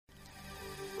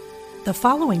The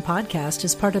following podcast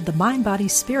is part of the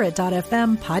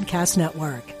MindBodySpirit.fm podcast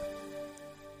network.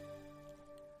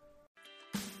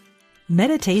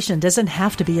 Meditation doesn't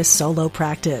have to be a solo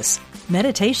practice.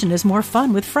 Meditation is more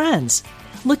fun with friends.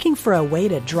 Looking for a way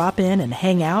to drop in and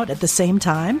hang out at the same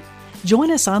time? Join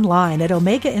us online at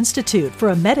Omega Institute for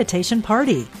a meditation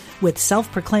party with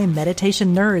self-proclaimed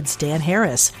meditation nerds Dan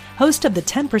Harris, host of the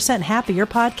 10% Happier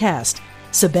podcast,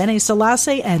 Sebene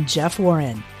Selassie, and Jeff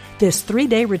Warren. This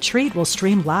 3-day retreat will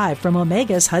stream live from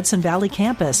Omega's Hudson Valley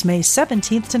campus May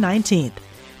 17th to 19th.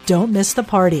 Don't miss the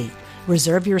party.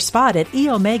 Reserve your spot at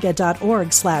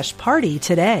eomega.org/party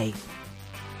today.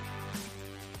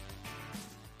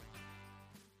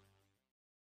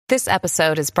 This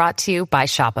episode is brought to you by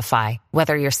Shopify.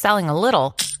 Whether you're selling a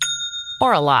little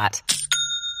or a lot,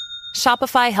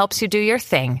 Shopify helps you do your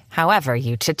thing, however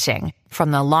you cha-ching.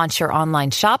 From the launch your online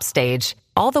shop stage,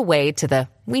 all the way to the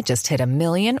we just hit 1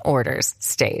 million orders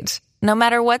stage. No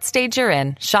matter what stage you're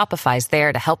in, Shopify's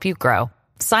there to help you grow.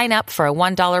 Sign up for a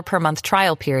 $1 per month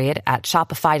trial period at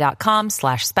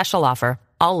shopify.com/special offer,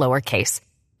 all lowercase.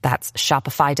 That's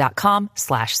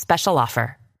shopify.com/special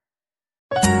offer.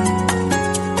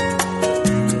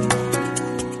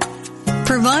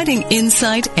 Providing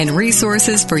insight and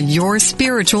resources for your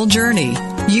spiritual journey.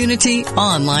 Unity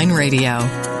Online Radio.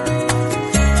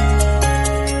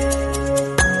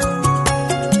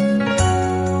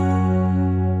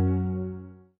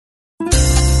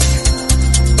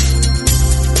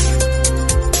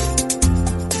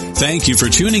 Thank you for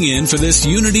tuning in for this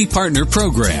Unity Partner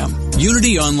Program.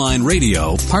 Unity Online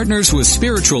Radio partners with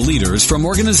spiritual leaders from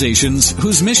organizations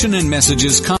whose mission and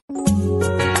messages come.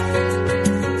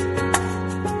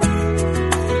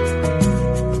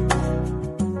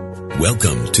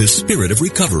 Welcome to Spirit of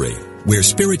Recovery, where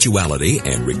spirituality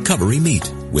and recovery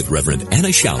meet with Reverend Anna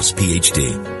Schaus,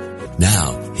 Ph.D.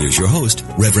 Now, here's your host,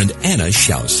 Reverend Anna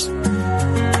Schaus.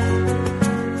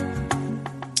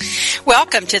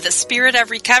 Welcome to the Spirit of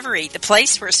Recovery, the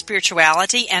place where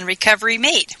spirituality and recovery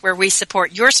meet, where we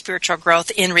support your spiritual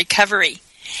growth in recovery.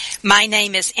 My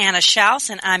name is Anna Schaus,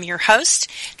 and I'm your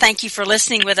host. Thank you for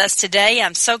listening with us today.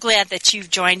 I'm so glad that you've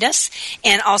joined us.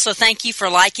 And also thank you for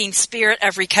liking Spirit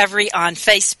of Recovery on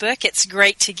Facebook. It's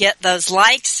great to get those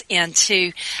likes and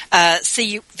to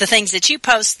see the things that you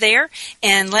post there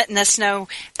and letting us know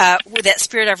that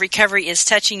Spirit of Recovery is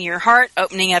touching your heart,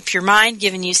 opening up your mind,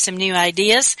 giving you some new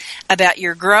ideas about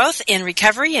your growth in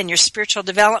recovery and your spiritual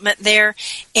development there,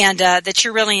 and that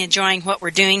you're really enjoying what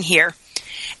we're doing here.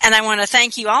 And I want to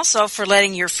thank you also for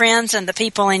letting your friends and the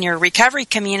people in your recovery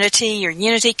community, your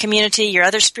Unity community, your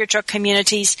other spiritual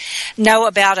communities know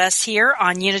about us here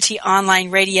on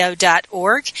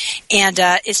unityonlineradio.org. And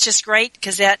it's just great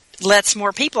because that lets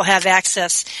more people have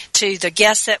access to the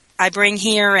guests that I bring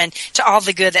here and to all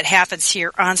the good that happens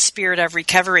here on Spirit of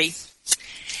Recovery.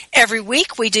 Every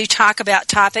week we do talk about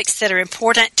topics that are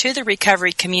important to the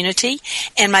recovery community,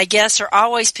 and my guests are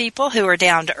always people who are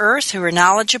down to earth, who are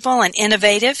knowledgeable and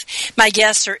innovative. My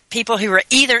guests are people who are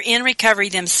either in recovery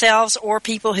themselves or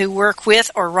people who work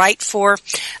with or write for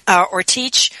or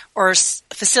teach or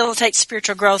facilitate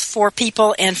spiritual growth for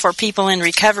people and for people in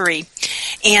recovery.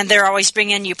 And they're always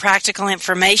bringing you practical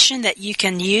information that you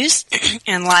can use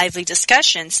and lively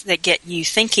discussions that get you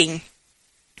thinking.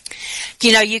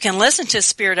 You know, you can listen to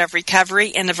Spirit of Recovery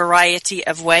in a variety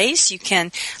of ways. You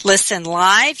can listen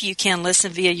live. You can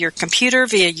listen via your computer,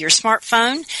 via your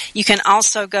smartphone. You can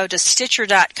also go to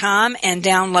Stitcher.com and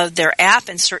download their app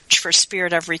and search for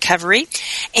Spirit of Recovery.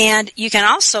 And you can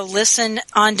also listen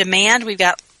on demand. We've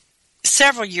got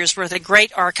several years worth of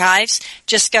great archives.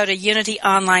 Just go to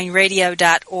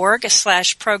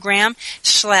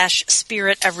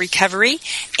unityonlineradio.org/program/Spirit of Recovery,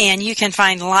 and you can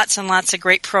find lots and lots of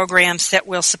great programs that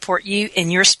will support you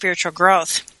in your spiritual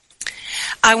growth.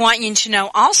 I want you to know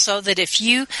also that if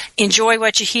you enjoy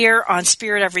what you hear on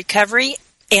Spirit of Recovery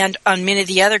and on many of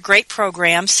the other great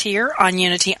programs here on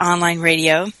Unity Online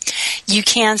Radio, you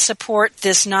can support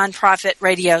this nonprofit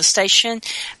radio station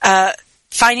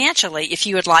financially, if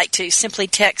you would like to. Simply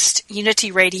text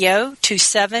Unity Radio to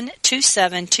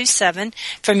 72727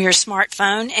 from your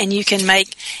smartphone, and you can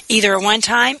make either a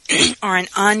one-time or an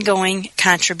ongoing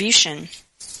contribution.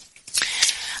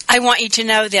 I want you to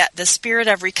know that the Spirit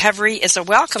of Recovery is a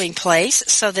welcoming place,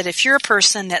 so that if you're a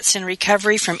person that's in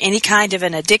recovery from any kind of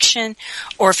an addiction,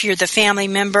 or if you're the family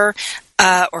member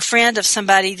or friend of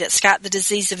somebody that's got the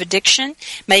disease of addiction,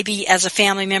 maybe as a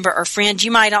family member or friend,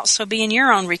 you might also be in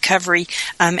your own recovery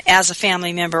as a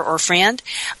family member or friend,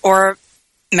 or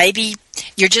maybe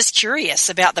you're just curious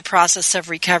about the process of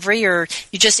recovery, or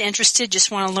you're just interested,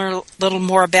 just want to learn a little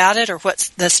more about it, or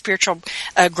what the spiritual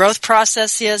growth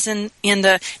process is in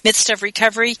the midst of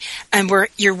recovery, and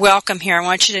you're welcome here. I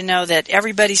want you to know that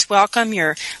everybody's welcome.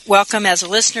 You're welcome as a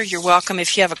listener. You're welcome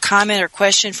if you have a comment or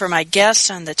question for my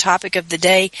guests on the topic of the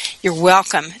day. You're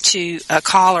welcome to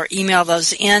call or email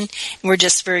those in, and we're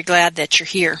just very glad that you're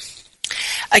here.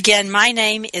 Again, my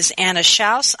name is Anna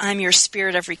Schaus. I'm your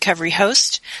Spirit of Recovery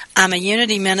host. I'm a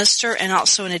Unity minister and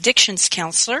also an addictions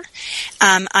counselor.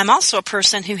 I'm also a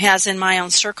person who has in my own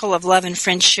circle of love and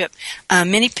friendship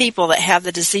many people that have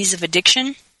the disease of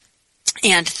addiction.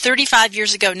 And 35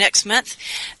 years ago next month,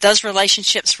 those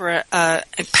relationships were a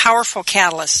powerful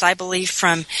catalyst, I believe,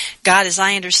 from God, as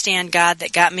I understand God,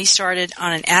 that got me started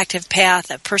on an active path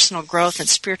of personal growth and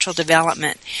spiritual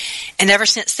development. And ever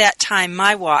since that time,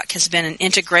 my walk has been an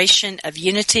integration of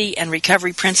unity and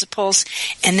recovery principles,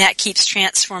 and that keeps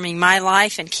transforming my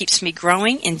life and keeps me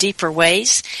growing in deeper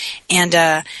ways. And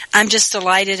I'm just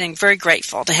delighted and very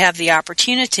grateful to have the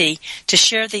opportunity to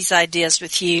share these ideas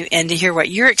with you and to hear what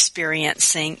you're experiencing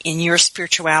in your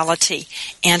spirituality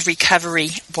and recovery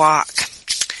walk.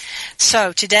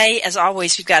 So today, as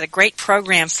always, we've got a great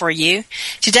program for you.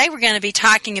 Today we're going to be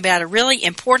talking about a really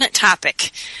important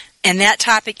topic, and that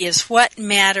topic is what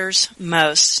matters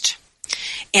most.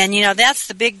 And, that's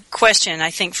the big question, I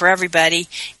think, for everybody,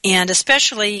 and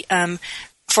especially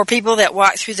for people that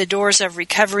walk through the doors of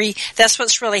recovery. That's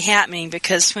what's really happening,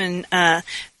 because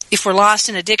if we're lost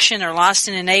in addiction or lost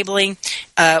in enabling,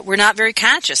 we're not very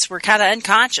conscious. We're kind of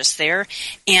unconscious there.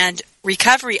 And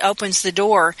recovery opens the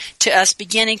door to us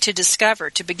beginning to discover,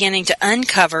 to beginning to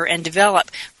uncover and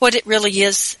develop what it really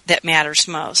is that matters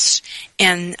most.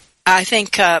 And I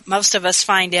think most of us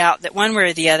find out that one way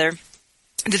or the other,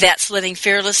 that's living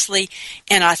fearlessly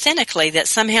and authentically, that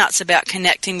somehow it's about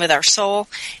connecting with our soul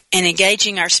and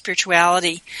engaging our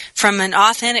spirituality from an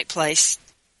authentic place,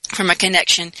 from a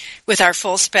connection with our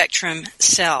full spectrum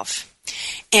self.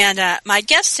 And my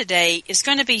guest today is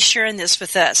going to be sharing this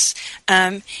with us.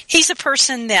 He's a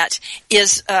person that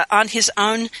is on his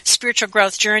own spiritual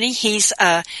growth journey. He's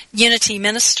a Unity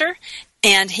minister,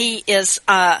 and he is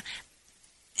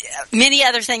many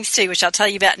other things too, which I'll tell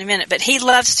you about in a minute. But he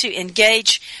loves to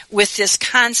engage with this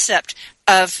concept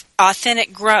of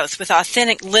authentic growth, with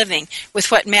authentic living,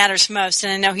 with what matters most.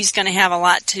 And I know he's going to have a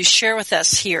lot to share with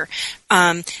us here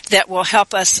that will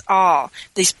help us all,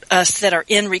 us that are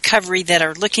in recovery, that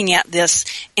are looking at this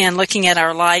and looking at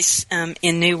our lives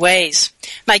in new ways.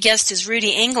 My guest is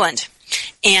Rudy England.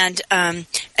 And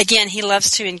again, he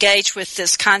loves to engage with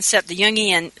this concept, the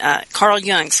Jungian, Carl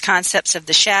Jung's concepts of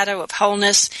the shadow, of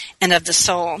wholeness, and of the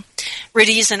soul.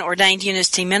 Rudy is an ordained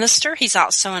Unity minister. He's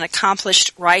also an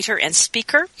accomplished writer and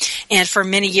speaker. And for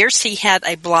many years, he had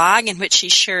a blog in which he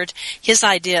shared his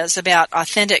ideas about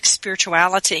authentic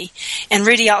spirituality. And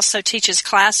Rudy also teaches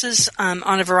classes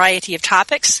on a variety of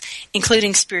topics,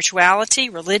 including spirituality,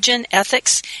 religion,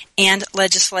 ethics, and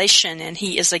legislation. And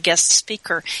he is a guest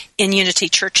speaker in Unity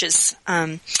churches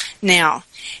now.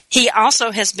 He also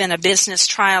has been a business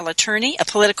trial attorney, a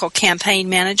political campaign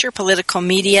manager, political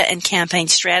media and campaign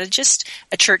strategist,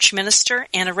 a church minister,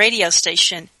 and a radio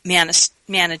station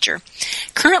manager.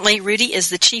 Currently, Rudy is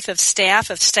the chief of staff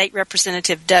of State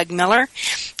Representative Doug Miller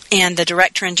and the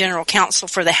Director and General Counsel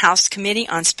for the House Committee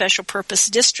on Special Purpose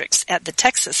Districts at the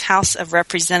Texas House of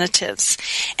Representatives.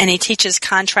 And he teaches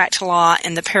contract law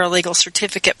in the Paralegal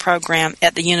Certificate Program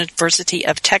at the University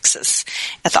of Texas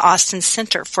at the Austin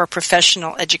Center for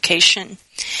Professional Education.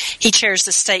 He chairs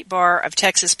the State Bar of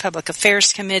Texas Public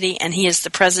Affairs Committee, and he is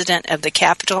the president of the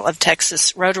Capital of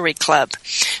Texas Rotary Club.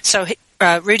 So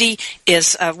Rudy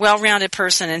is a well-rounded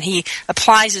person, and he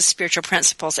applies his spiritual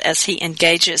principles as he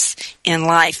engages in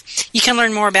life. You can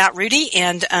learn more about Rudy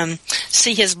and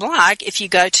see his blog if you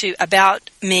go to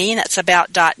About Me, and that's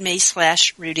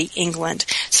about.me/Rudy England.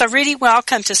 So, Rudy,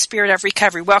 welcome to Spirit of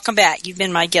Recovery. Welcome back. You've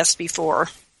been my guest before.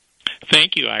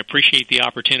 Thank you. I appreciate the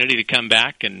opportunity to come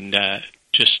back and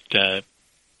just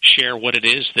share what it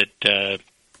is that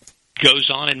goes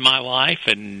on in my life,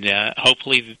 and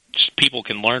hopefully people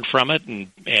can learn from it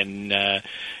and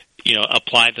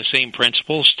apply the same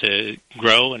principles to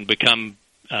grow and become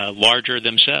larger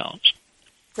themselves.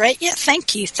 Great. Yeah,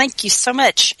 thank you. Thank you so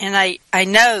much. And I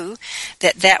know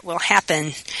that will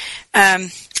happen.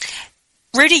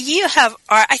 Rudy, you have,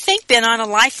 I think, been on a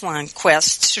lifelong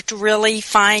quest to really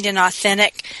find an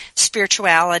authentic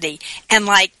spirituality. And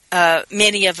like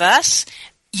many of us,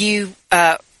 you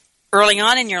early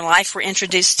on in your life were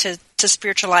introduced to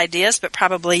spiritual ideas, but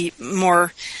probably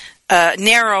more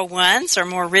narrow ones or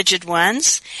more rigid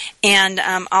ones. And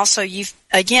also you've,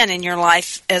 again, in your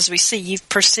life, as we see, you've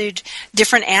pursued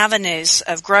different avenues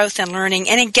of growth and learning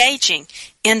and engaging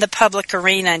in the public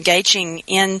arena, engaging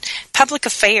in public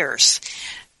affairs.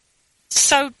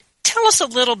 So tell us a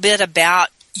little bit about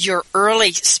your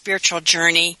early spiritual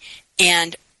journey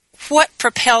and what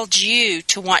propelled you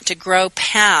to want to grow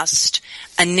past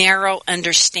a narrow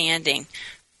understanding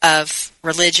of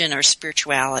religion or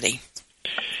spirituality.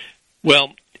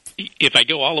 Well, if I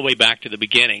go all the way back to the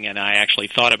beginning, and I actually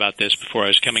thought about this before I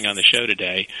was coming on the show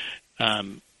today,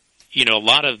 a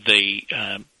lot of the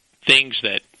things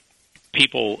that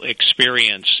people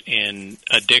experience in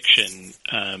addiction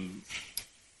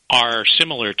are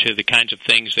similar to the kinds of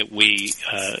things that we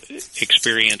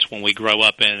experience when we grow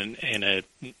up in a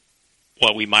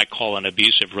what we might call an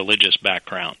abusive religious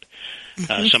background.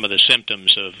 Some of the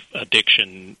symptoms of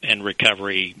addiction and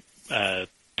recovery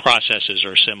processes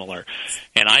are similar.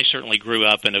 And I certainly grew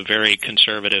up in a very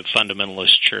conservative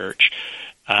fundamentalist church.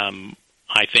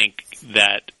 I think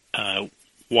that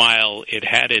while it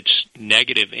had its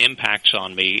negative impacts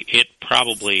on me, it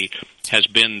probably has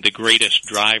been the greatest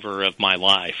driver of my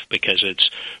life because it's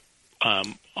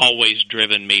always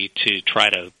driven me to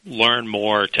try to learn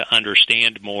more, to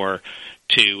understand more,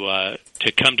 to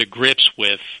come to grips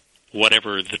with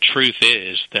whatever the truth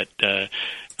is that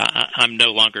I'm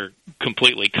no longer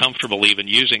completely comfortable even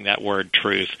using that word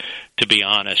truth, to be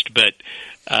honest. But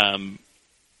at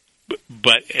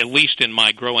least in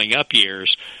my growing up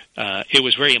years, it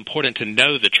was very important to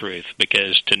know the truth,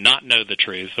 because to not know the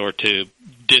truth or to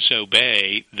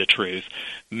disobey the truth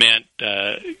meant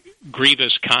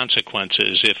grievous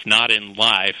consequences, if not in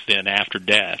life, then after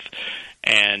death.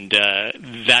 And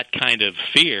that kind of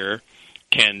fear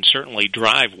can certainly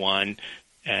drive one.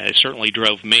 It certainly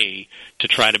drove me to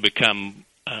try to become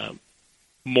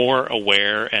more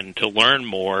aware and to learn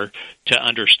more, to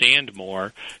understand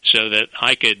more, so that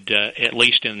I could, at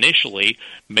least initially,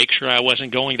 make sure I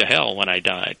wasn't going to hell when I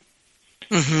died.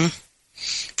 Mm-hmm.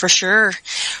 For sure.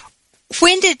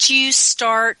 When did you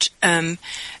start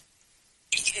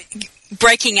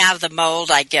breaking out of the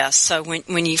mold, I guess? So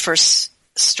when you first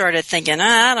started thinking,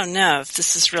 I don't know if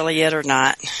this is really it or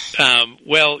not.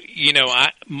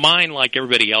 Mine, like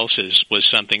everybody else's, was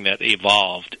something that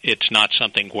evolved. It's not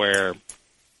something where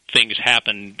things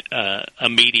happened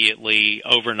immediately,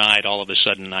 overnight, all of a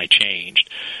sudden I changed.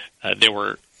 There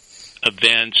were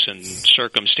events and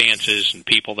circumstances and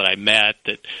people that I met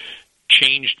that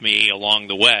changed me along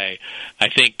the way. I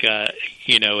think,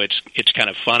 it's kind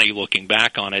of funny looking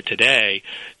back on it today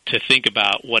to think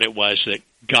about what it was that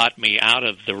got me out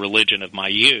of the religion of my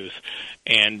youth.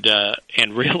 And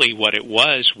really what it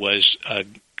was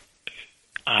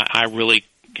I really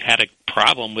had a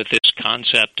problem with this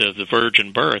concept of the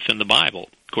virgin birth in the Bible.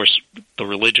 Of course, the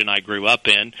religion I grew up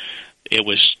in, it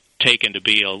was taken to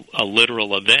be a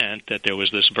literal event that there was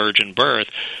this virgin birth.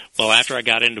 Well, after I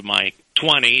got into my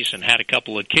 20s and had a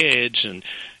couple of kids and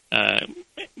a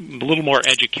little more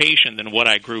education than what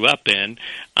I grew up in,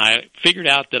 I figured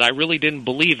out that I really didn't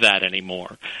believe that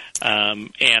anymore.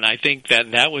 And I think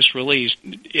that was really,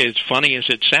 as funny as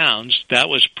it sounds, that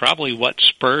was probably what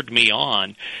spurred me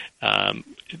on,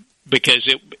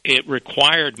 because it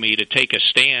required me to take a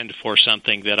stand for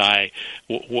something that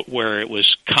where it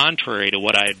was contrary to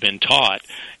what I had been taught,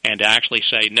 and to actually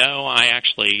say, no, I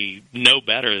actually know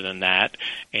better than that.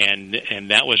 And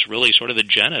that was really sort of the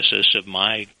genesis of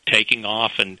my taking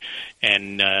off and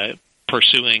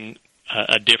pursuing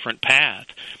a different path.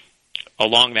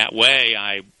 Along that way,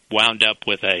 I wound up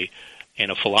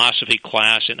in a philosophy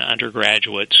class in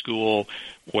undergraduate school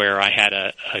where I had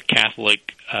a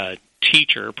Catholic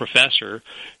professor,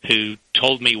 who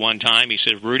told me one time, he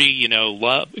said, Rudy,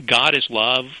 God is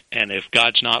love, and if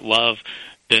God's not love,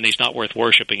 then he's not worth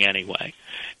worshiping anyway.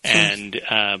 And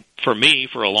for me,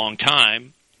 for a long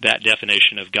time, that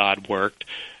definition of God worked.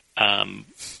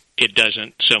 It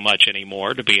doesn't so much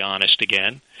anymore, to be honest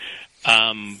again.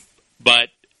 But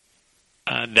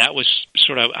that was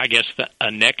sort of, I guess,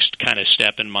 a next kind of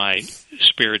step in my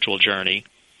spiritual journey.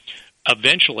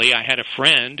 Eventually, I had a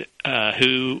friend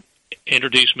who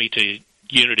introduced me to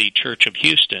Unity Church of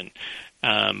Houston,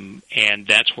 and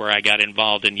that's where I got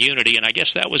involved in Unity. And I guess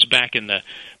that was back in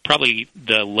probably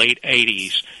the late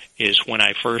 80s is when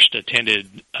I first attended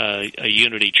a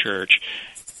Unity church.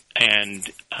 And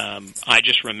I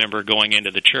just remember going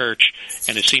into the church,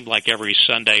 and it seemed like every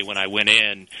Sunday when I went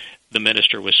in, the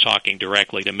minister was talking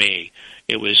directly to me.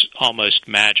 It was almost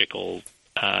magical.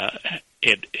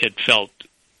 It felt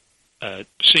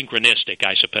synchronistic,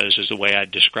 I suppose, is the way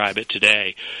I'd describe it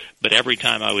today. But every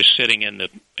time I was sitting in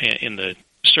the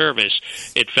service,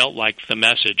 it felt like the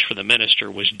message for the minister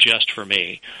was just for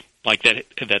me. Like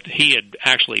that he had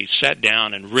actually sat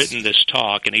down and written this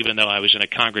talk, and even though I was in a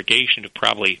congregation of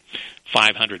probably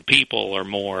 500 people or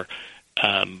more,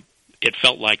 it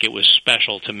felt like it was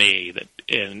special to me,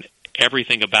 and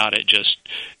everything about it just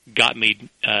got me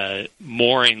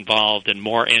more involved and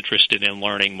more interested in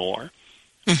learning more.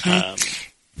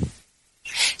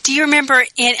 Do you remember,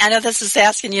 I know this is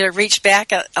asking you to reach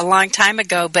back a long time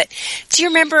ago, but do you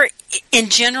remember in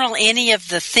general any of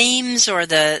the themes or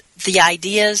the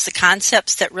ideas, the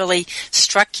concepts that really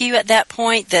struck you at that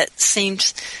point that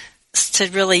seemed to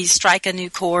really strike a new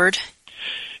chord?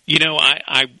 You know,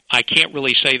 I can't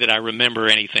really say that I remember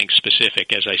anything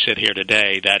specific as I sit here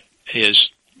today. That is,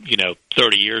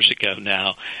 30 years ago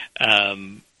now.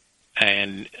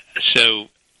 And so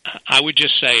I would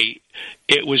just say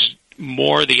it was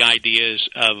more the ideas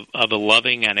of a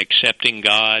loving and accepting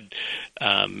God,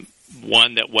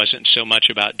 one that wasn't so much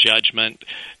about judgment,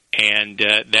 and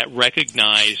that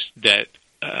recognized that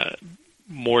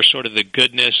more sort of the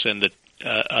goodness and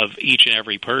of each and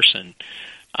every person.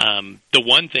 The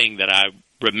one thing that I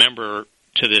remember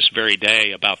to this very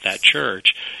day about that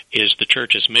church is the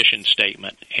church's mission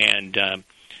statement, and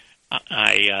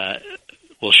I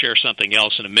will share something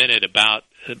else in a minute about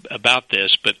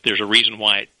this, but there's a reason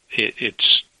why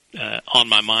it's on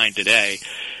my mind today.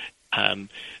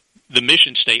 The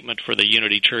mission statement for the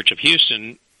Unity Church of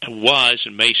Houston was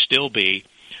and may still be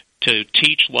to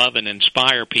teach, love, and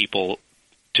inspire people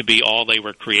to be all they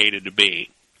were created to be.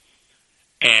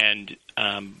 And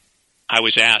I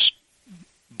was asked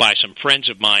by some friends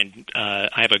of mine, I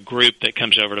have a group that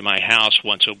comes over to my house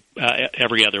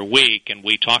every other week, and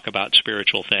we talk about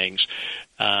spiritual things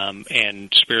and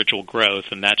spiritual growth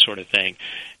and that sort of thing.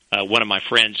 One of my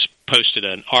friends posted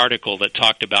an article that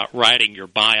talked about writing your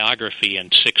biography in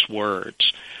 6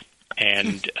 words.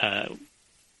 And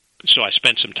so I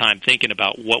spent some time thinking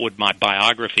about what would my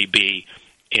biography be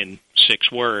in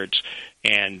 6 words.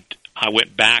 And I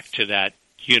went back to that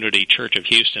Unity Church of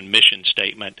Houston mission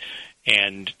statement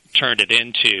and turned it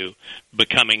into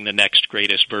becoming the next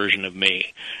greatest version of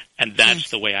me. And that's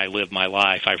the way I live my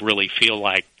life. I really feel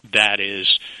like that is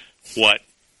what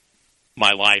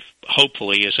my life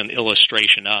hopefully is an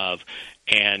illustration of,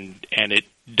 and it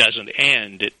doesn't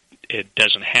end. It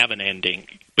doesn't have an ending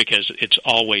because it's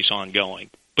always ongoing,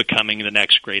 becoming the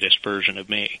next greatest version of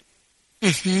me.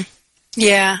 Mm-hmm.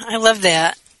 Yeah, I love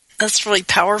that. That's really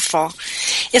powerful.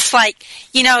 It's like,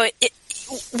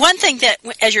 one thing that,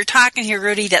 as you're talking here,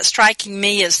 Rudy, that's striking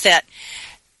me is that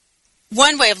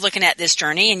one way of looking at this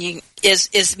journey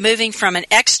is moving from an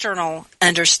external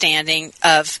understanding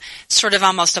of sort of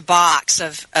almost a box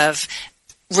of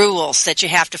rules that you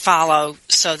have to follow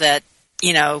so that,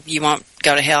 you won't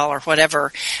go to hell or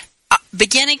whatever,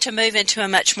 beginning to move into a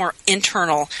much more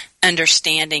internal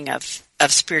understanding of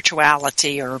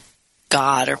spirituality or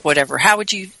God or whatever. How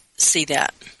would you see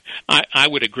that? I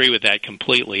would agree with that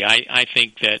completely. I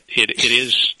think that it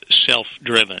is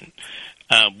self-driven.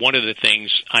 One of the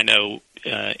things I know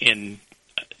in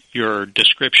your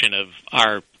description of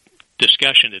our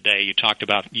discussion today, you talked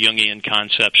about Jungian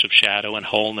concepts of shadow and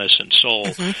wholeness and soul.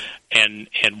 Mm-hmm.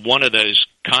 And one of those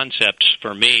concepts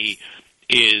for me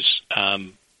is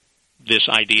this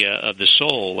idea of the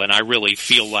soul, and I really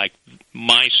feel like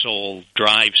my soul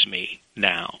drives me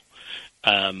now.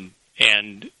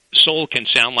 And soul can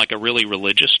sound like a really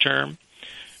religious term,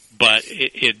 but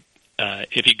if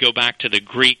you go back to the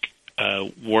Greek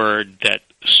word that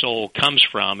soul comes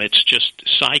from, it's just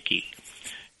psyche.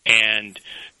 And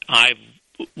I've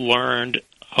learned,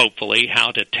 hopefully,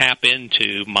 how to tap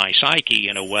into my psyche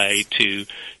in a way to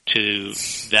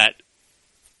that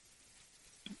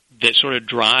sort of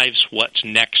drives what's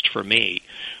next for me.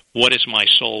 What does my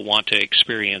soul want to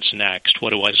experience next?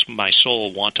 What does my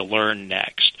soul want to learn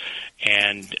next?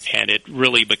 And it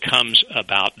really becomes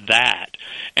about that.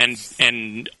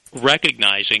 And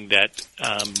recognizing that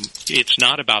it's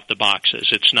not about the boxes.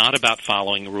 It's not about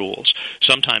following rules.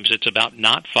 Sometimes it's about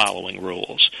not following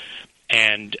rules.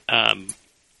 And,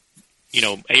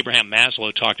 Abraham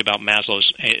Maslow talked about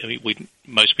Maslow's,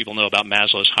 most people know about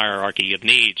Maslow's hierarchy of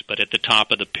needs, but at the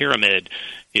top of the pyramid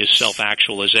is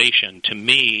self-actualization. To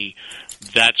me,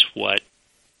 that's what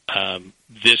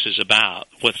this is about.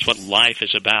 What life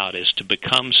is about is to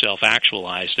become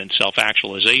self-actualized, and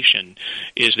self-actualization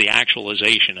is the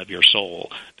actualization of your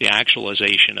soul, the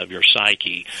actualization of your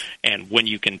psyche. And when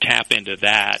you can tap into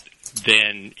that,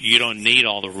 then you don't need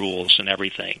all the rules and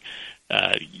everything.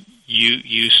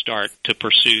 You start to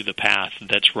pursue the path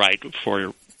that's right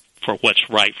for what's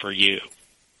right for you.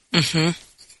 Mm-hmm.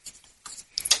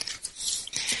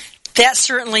 That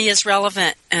certainly is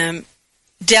relevant,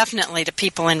 definitely to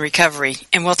people in recovery,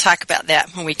 and we'll talk about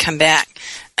that when we come back.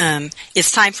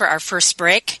 It's time for our first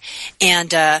break,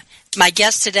 and my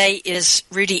guest today is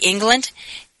Rudy England,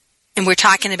 and we're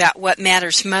talking about what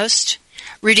matters most.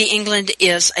 Rudy England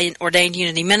is an ordained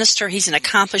Unity minister. He's an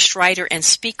accomplished writer and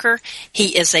speaker.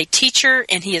 He is a teacher,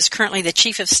 and he is currently the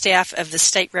Chief of Staff of the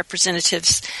State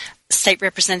Representative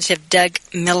Doug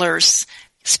Miller's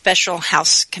Special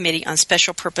House Committee on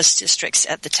Special Purpose Districts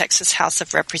at the Texas House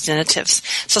of Representatives.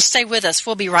 So stay with us.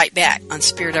 We'll be right back on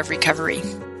Spirit of Recovery.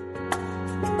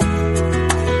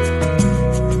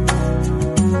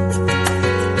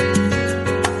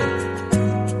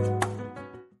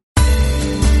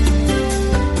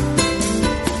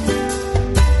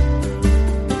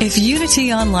 If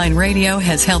Unity Online Radio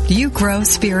has helped you grow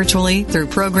spiritually through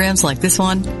programs like this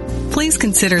one, please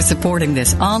consider supporting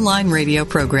this online radio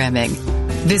programming.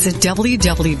 Visit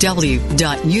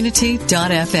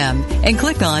www.unity.fm and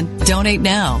click on Donate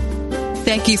Now.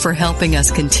 Thank you for helping us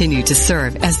continue to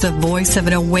serve as the voice of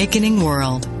an awakening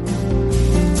world.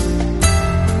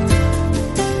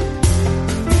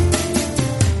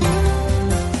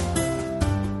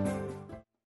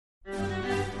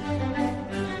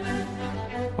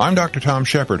 I'm Dr. Tom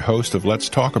Shepard, host of Let's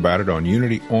Talk About It on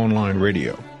Unity Online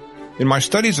Radio. In my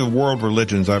studies of world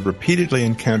religions, I've repeatedly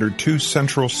encountered two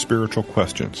central spiritual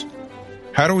questions.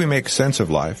 How do we make sense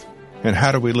of life, and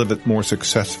how do we live it more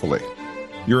successfully?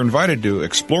 You're invited to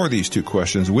explore these two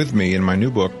questions with me in my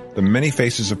new book, The Many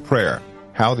Faces of Prayer,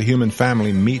 How the Human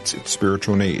Family Meets Its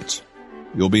Spiritual Needs.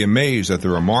 You'll be amazed at the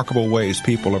remarkable ways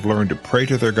people have learned to pray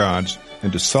to their gods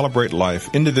and to celebrate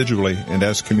life individually and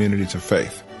as communities of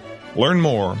faith. Learn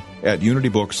more at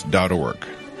unitybooks.org.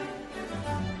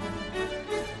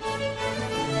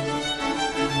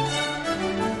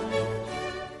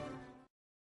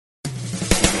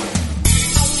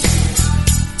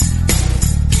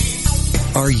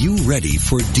 Are you ready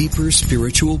for deeper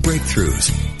spiritual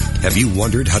breakthroughs? Have you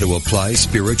wondered how to apply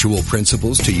spiritual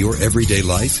principles to your everyday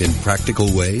life in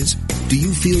practical ways? Do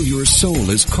you feel your soul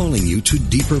is calling you to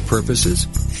deeper purposes?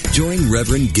 Join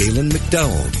Reverend Galen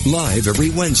McDowell live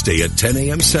every Wednesday at 10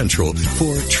 a.m. Central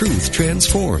for Truth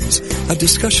Transforms, a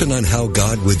discussion on how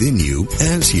God within you,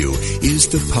 as you, is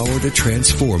the power to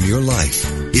transform your life.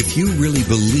 If you really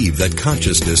believe that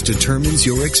consciousness determines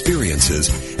your experiences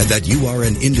and that you are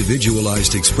an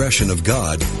individualized expression of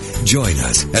God, join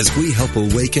us as we help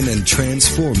awaken and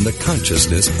transform the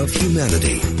consciousness of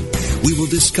humanity. We will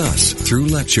discuss, through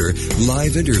lecture,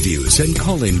 live interviews, and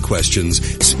call-in questions,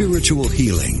 spiritual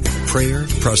healing, prayer,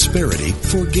 prosperity,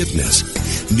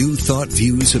 forgiveness, new thought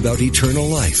views about eternal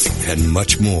life, and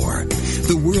much more.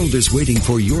 The world is waiting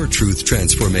for your truth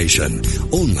transformation,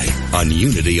 only on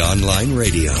Unity Online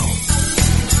Radio.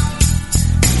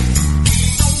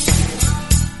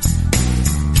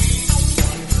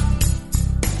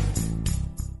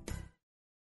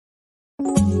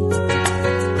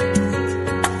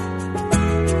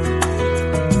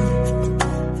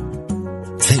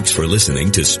 Thanks for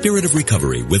listening to Spirit of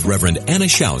Recovery with Reverend Anna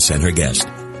Schaus and her guest.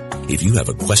 If you have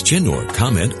a question or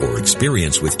comment or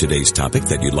experience with today's topic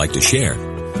that you'd like to share,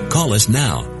 call us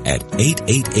now at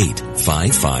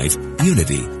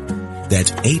 888-55-UNITY.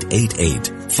 That's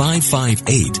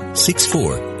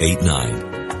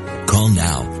 888-558-6489. Call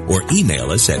now or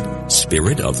email us at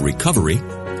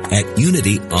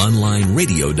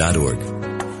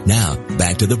spiritofrecovery@unityonlineradio.org. Now,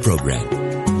 back to the program.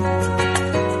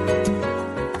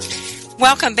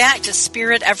 Welcome back to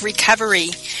Spirit of Recovery.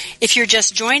 If you're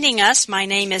just joining us, my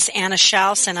name is Anna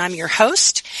Schaus, and I'm your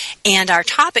host. And our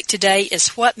topic today is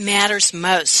what matters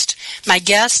most. My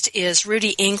guest is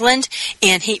Rudy England,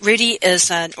 and Rudy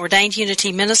is an ordained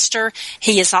Unity minister.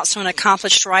 He is also an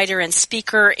accomplished writer and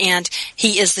speaker, and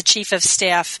he is the Chief of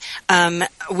Staff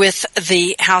with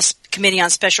the House Committee on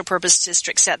Special Purpose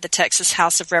Districts at the Texas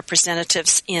House of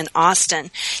Representatives in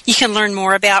Austin. You can learn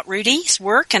more about Rudy's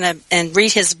work and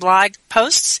read his blog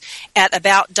posts at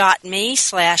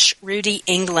about.me/Rudy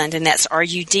England, and that's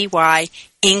RUDY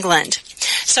England.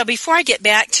 So before I get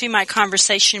back to my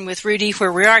conversation with Rudy,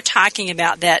 where we are talking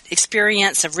about that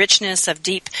experience of richness, of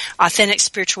deep, authentic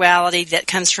spirituality that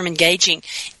comes from engaging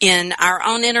in our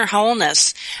own inner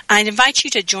wholeness, I'd invite you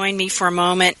to join me for a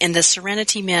moment in the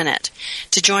Serenity Minute,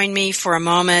 to join me for a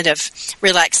moment of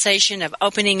relaxation, of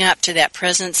opening up to that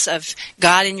presence of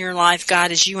God in your life,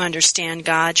 God as you understand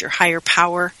God, your higher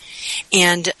power,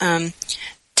 and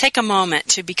take a moment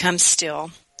to become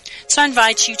still. So I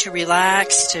invite you to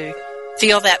relax, to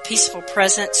feel that peaceful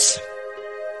presence,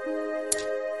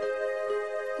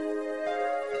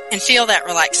 and feel that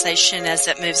relaxation as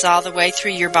it moves all the way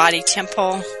through your body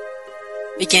temple,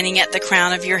 beginning at the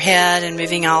crown of your head and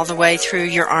moving all the way through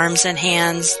your arms and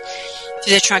hands,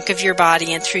 through the trunk of your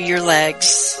body and through your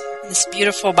legs. This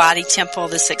beautiful body temple,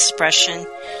 this expression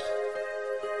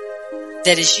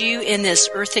that is you in this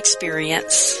earth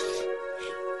experience.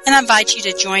 And I invite you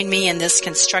to join me in this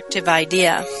constructive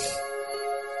idea.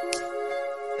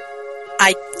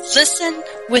 I listen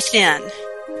within,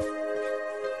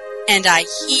 and I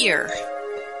hear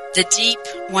the deep,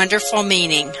 wonderful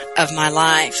meaning of my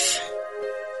life.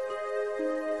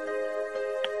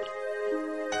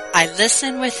 I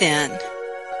listen within,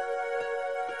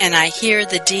 and I hear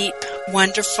the deep,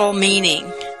 wonderful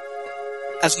meaning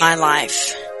of my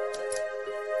life.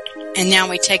 And now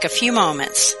we take a few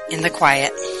moments in the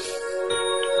quiet.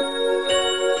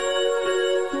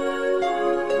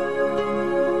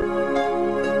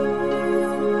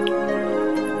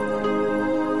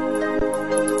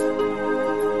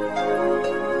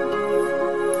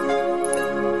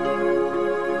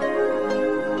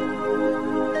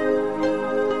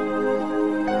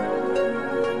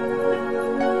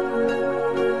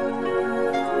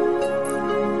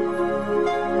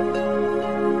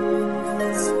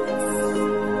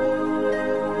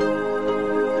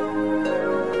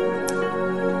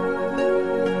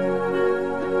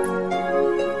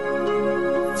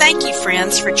 Thank you,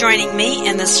 friends, for joining me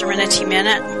in the Serenity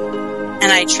Minute.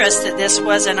 And I trust that this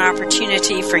was an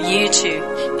opportunity for you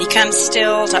to become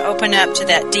still, to open up to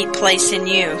that deep place in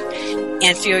you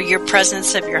and feel your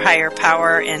presence of your higher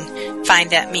power and find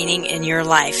that meaning in your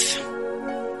life.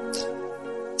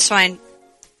 So I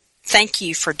thank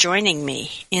you for joining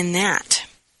me in that.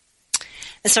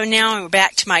 And so now we're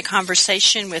back to my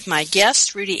conversation with my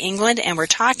guest, Rudy England, and we're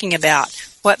talking about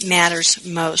what matters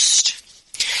most.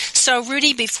 So,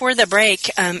 Rudy, before the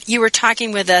break, you were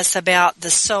talking with us about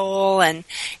the soul and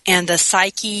the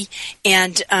psyche,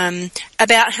 and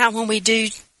about how when we do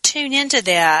tune into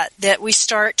that we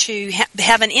start to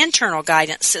have an internal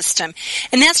guidance system.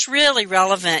 And that's really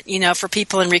relevant, for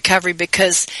people in recovery,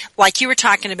 because like you were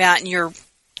talking about in your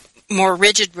more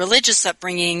rigid religious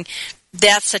upbringing,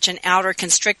 that's such an outer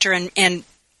constrictor, and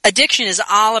addiction is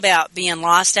all about being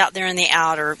lost out there in the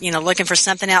outer, looking for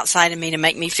something outside of me to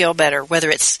make me feel better, whether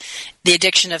it's the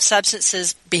addiction of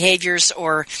substances, behaviors,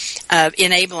 or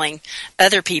enabling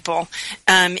other people.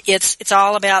 It's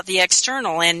all about the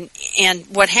external. And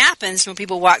what happens when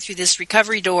people walk through this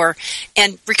recovery door,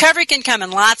 and recovery can come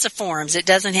in lots of forms. It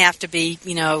doesn't have to be,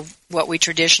 what we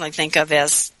traditionally think of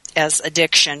as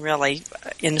addiction, really.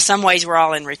 In some ways, we're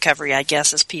all in recovery, I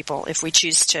guess, as people, if we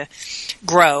choose to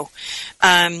grow.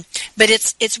 But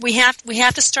we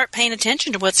have to start paying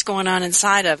attention to what's going on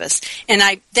inside of us.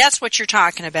 And that's what you're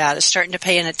talking about, is starting to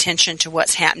pay an attention to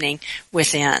what's happening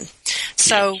within.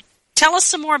 So tell us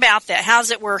some more about that. How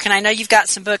does it work? And I know you've got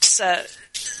some books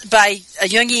by a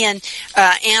Jungian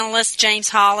analyst, James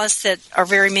Hollis, that are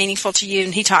very meaningful to you,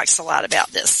 and he talks a lot about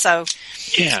this. So,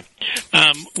 yeah.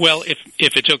 Well, if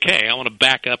it's okay, I want to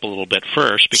back up a little bit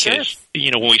first, because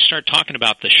when we start talking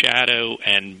about the shadow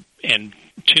and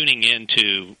tuning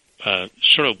into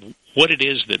sort of what it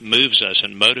is that moves us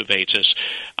and motivates us,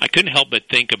 I couldn't help but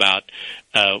think about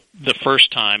the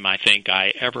first time I think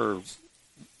I ever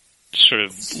sort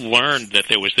of learned that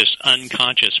there was this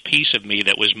unconscious piece of me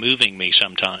that was moving me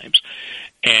sometimes.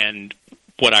 And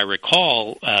what I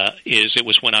recall is it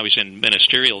was when I was in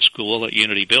ministerial school at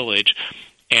Unity Village,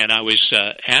 and I was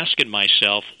asking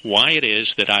myself why it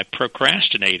is that I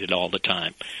procrastinated all the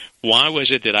time. Why was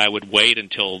it that I would wait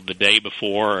until the day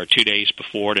before or 2 days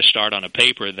before to start on a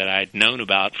paper that I'd known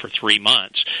about for 3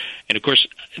 months? And, of course,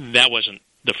 that wasn't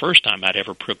the first time I'd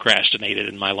ever procrastinated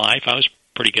in my life. I was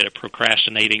pretty good at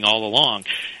procrastinating all along,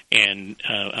 and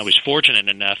I was fortunate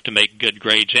enough to make good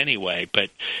grades anyway. But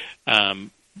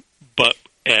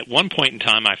at one point in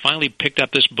time, I finally picked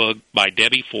up this book by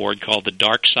Debbie Ford called The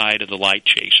Dark Side of the Light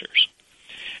Chasers,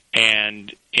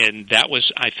 and that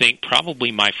was, I think,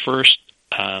 probably my first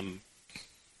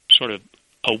sort of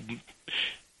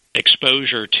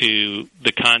exposure to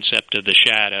the concept of the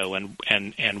shadow and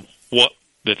what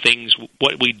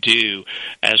we do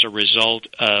as a result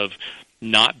of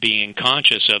not being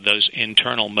conscious of those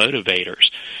internal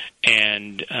motivators.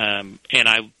 And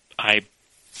I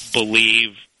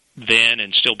believe then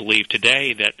and still believe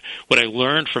today that what I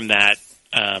learned from that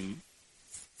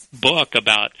book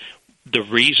about the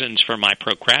reasons for my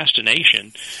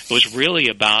procrastination was really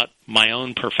about my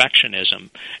own perfectionism,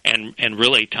 and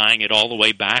really tying it all the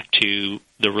way back to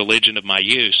the religion of my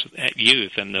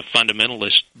youth and the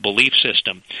fundamentalist belief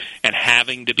system and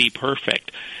having to be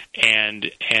perfect. And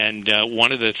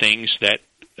one of the things that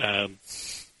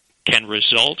can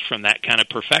result from that kind of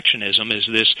perfectionism is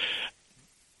this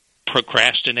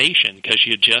procrastination because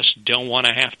you just don't want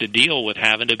to have to deal with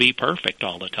having to be perfect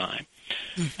all the time.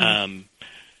 Mm-hmm.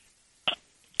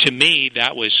 To me,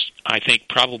 that was, I think,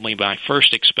 probably my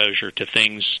first exposure to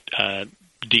things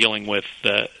dealing with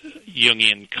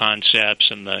Jungian concepts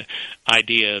and the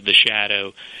idea of the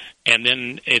shadow. And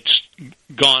then it's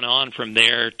gone on from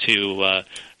there to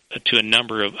a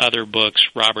number of other books.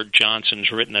 Robert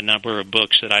Johnson's written a number of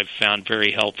books that I've found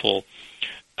very helpful,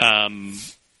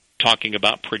 talking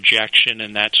about projection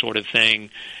and that sort of thing,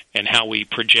 and how we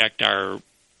project our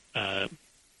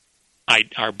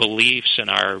beliefs and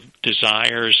our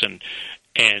desires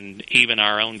and even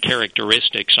our own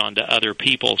characteristics onto other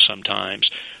people sometimes.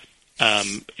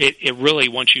 It really,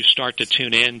 once you start to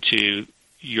tune into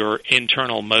your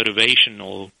internal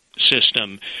motivational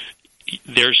system,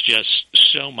 there's just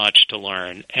so much to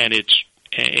learn, and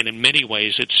in many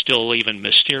ways it's still even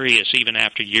mysterious even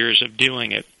after years of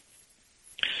doing it.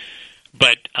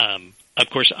 But of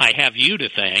course, I have you to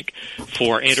thank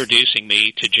for introducing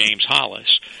me to James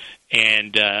Hollis.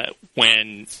 And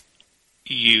when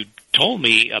you told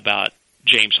me about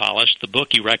James Hollis, the book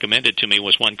you recommended to me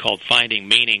was one called Finding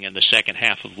Meaning in the Second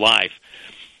Half of Life.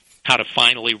 How to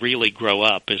Finally Really Grow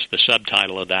Up is the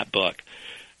subtitle of that book.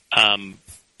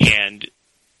 And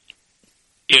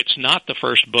it's not the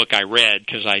first book I read,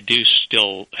 because I do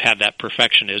still have that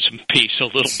perfectionism piece a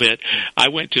little bit. I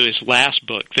went to his last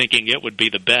book thinking it would be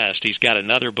the best. He's got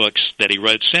another book that he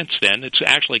wrote since then. It's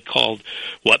actually called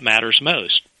What Matters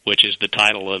Most, which is the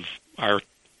title of our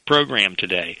program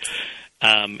today.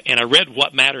 And I read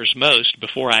What Matters Most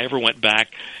before I ever went back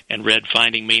and read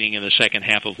Finding Meaning in the Second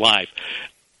Half of Life.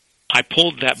 I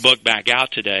pulled that book back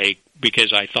out today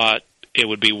because I thought it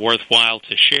would be worthwhile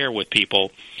to share with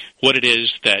people what it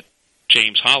is that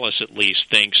James Hollis at least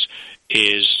thinks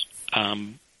is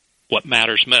what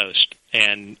matters most.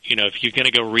 And, you know, if you're going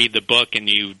to go read the book and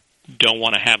you don't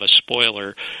want to have a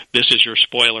spoiler, this is your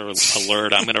spoiler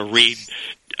alert. I'm going to read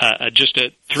just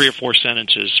 3 or 4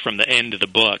 sentences from the end of the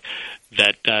book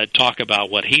that talk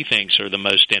about what he thinks are the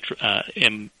most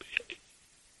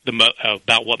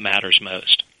about what matters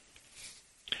most.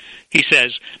 He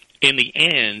says, in the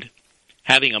end,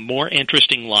 having a more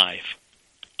interesting life,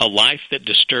 a life that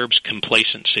disturbs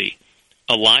complacency,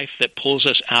 a life that pulls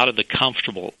us out of the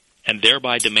comfortable and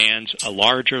thereby demands a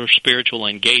larger spiritual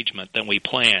engagement than we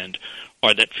planned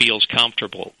or that feels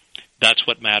comfortable. That's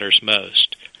what matters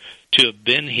most. To have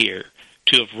been here,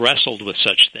 to have wrestled with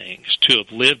such things, to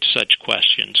have lived such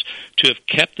questions, to have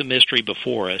kept the mystery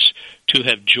before us, to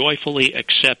have joyfully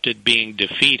accepted being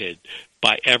defeated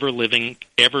by ever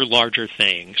larger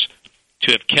things,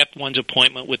 to have kept one's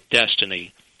appointment with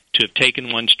destiny, to have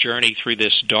taken one's journey through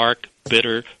this dark,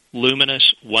 bitter,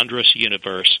 luminous, wondrous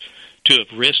universe, to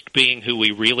have risked being who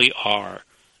we really are,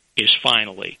 is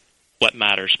finally what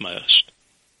matters most.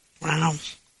 Wow.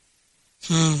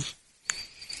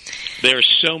 There's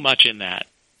so much in that.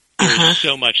 There's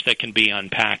so much that can be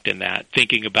unpacked in that,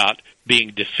 thinking about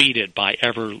being defeated by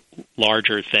ever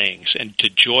larger things, and to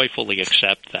joyfully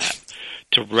accept that,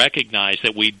 to recognize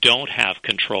that we don't have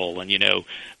control. And, you know,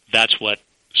 that's what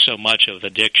so much of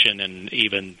addiction and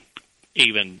even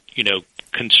you know,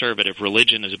 conservative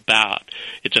religion is about.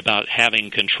 It's about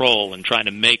having control and trying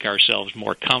to make ourselves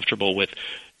more comfortable with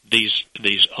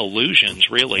these illusions,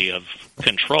 really, of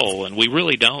control, and we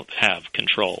really don't have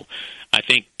control. I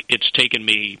think it's taken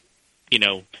me, you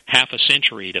know, half a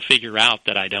century to figure out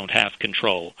that I don't have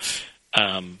control.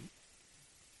 And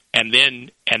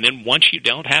then once you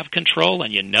don't have control,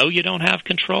 and you know you don't have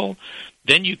control,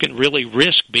 then you can really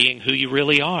risk being who you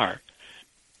really are.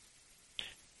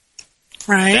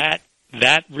 Right.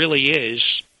 That really is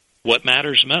what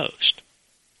matters most.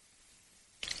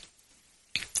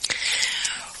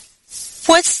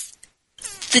 What's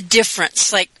the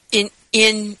difference, like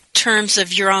in terms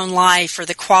of your own life or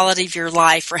the quality of your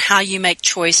life or how you make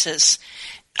choices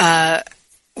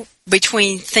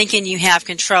between thinking you have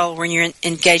control when you're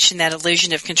engaged in that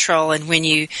illusion of control and when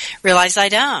you realize I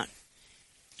don't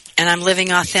and I'm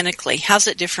living authentically? How's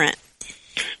it different?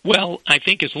 Well, I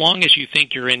think as long as you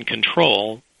think you're in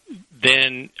control,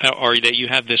 then, or that you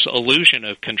have this illusion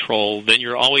of control, then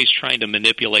you're always trying to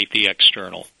manipulate the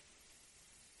external.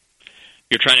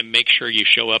 You're trying to make sure you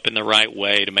show up in the right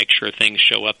way, to make sure things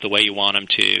show up the way you want them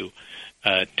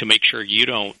to make sure you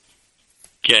don't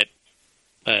get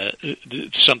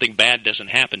something bad doesn't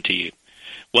happen to you.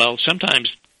 Well,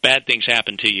 sometimes bad things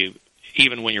happen to you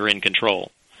even when you're in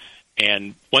control.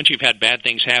 And once you've had bad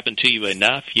things happen to you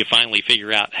enough, you finally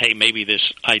figure out, hey, maybe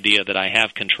this idea that I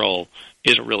have control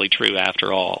isn't really true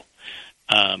after all.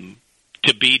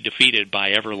 To be defeated by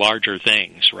ever larger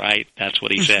things, right? That's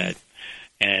what he said.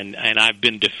 and I've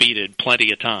been defeated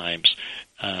plenty of times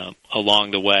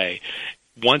along the way.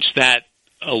 Once that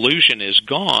illusion is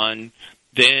gone,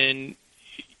 then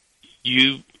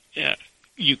you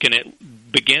can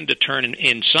begin to turn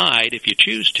inside if you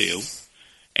choose to,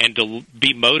 and to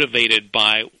be motivated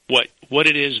by what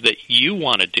it is that you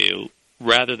want to do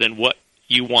rather than what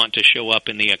you want to show up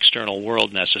in the external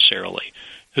world necessarily.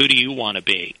 Who do you want to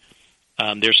be?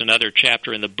 There's another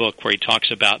chapter in the book where he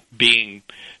talks about being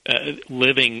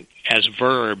living as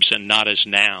verbs and not as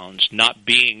nouns, not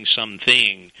being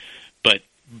something, but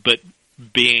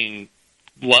being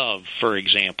love, for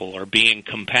example, or being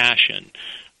compassion,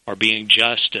 or being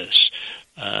justice,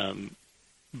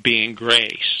 being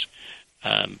grace.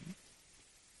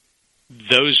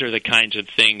 Those are the kinds of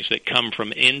things that come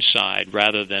from inside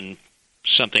rather than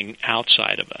something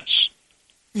outside of us.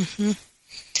 Mm-hmm.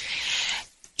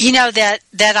 You know, that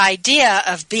idea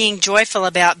of being joyful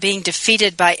about being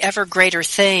defeated by ever greater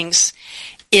things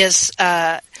is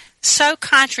so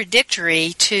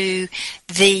contradictory to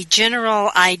the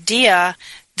general idea,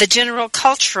 the general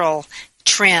cultural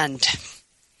trend.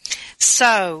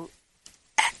 So,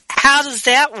 how does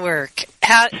that work?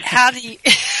 How do you?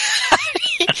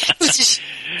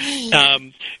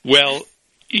 Well,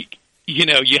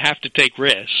 you have to take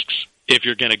risks if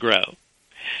you're going to grow.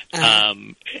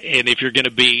 And if you're going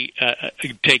to be,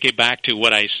 take it back to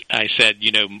what I said,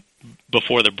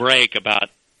 before the break about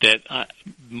that,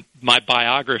 my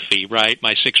biography, right?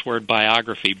 My 6-word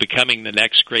biography, becoming the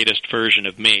next greatest version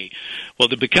of me. Well,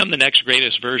 to become the next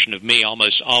greatest version of me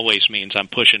almost always means I'm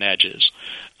pushing edges.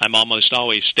 I'm almost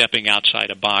always stepping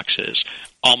outside of boxes,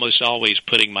 almost always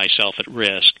putting myself at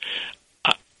risk.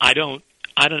 I don't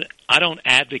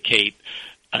advocate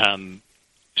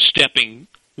stepping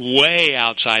way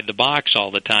outside the box all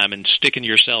the time and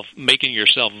making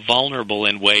yourself vulnerable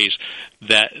in ways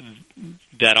that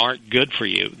aren't good for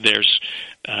you. There's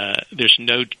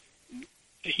no,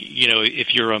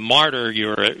 if you're a martyr,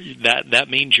 that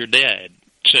means you're dead.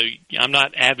 So I'm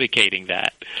not advocating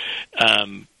that.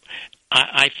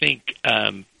 I think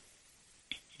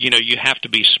you have to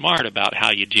be smart about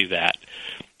how you do that.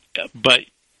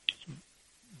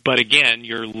 But again,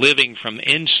 you're living from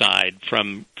inside,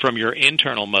 from your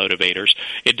internal motivators.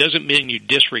 It doesn't mean you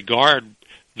disregard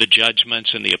the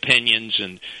judgments and the opinions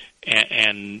and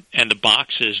the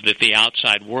boxes that the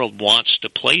outside world wants to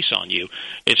place on you.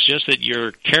 It's just that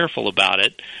you're careful about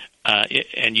it,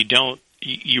 and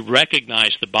you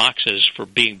recognize the boxes for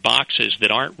being boxes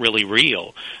that aren't really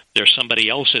real. They're somebody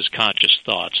else's conscious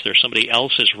thoughts. They're somebody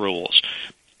else's rules,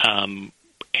 and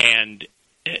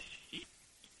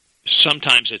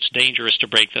sometimes it's dangerous to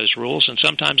break those rules, and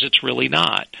sometimes it's really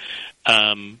not.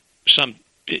 So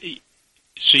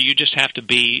you just have to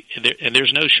be, and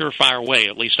there's no surefire way,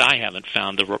 at least I haven't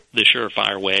found the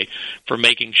surefire way for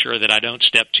making sure that I don't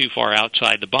step too far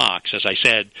outside the box. As I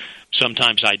said,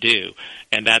 sometimes I do,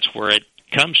 and that's where it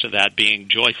comes to that, being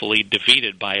joyfully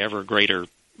defeated by ever greater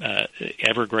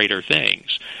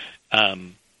things.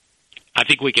 I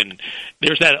think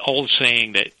there's that old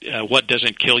saying that what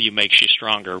doesn't kill you makes you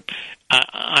stronger.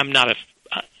 I'm not a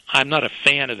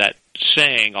fan of that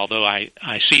saying, although I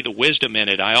see the wisdom in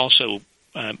it. I also,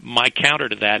 my counter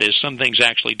to that is some things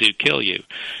actually do kill you.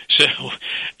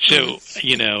 So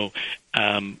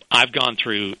I've gone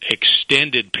through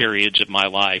extended periods of my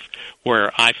life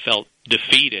where I felt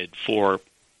defeated for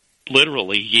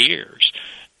literally years.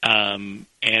 And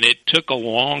it took a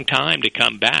long time to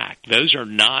come back. Those are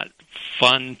not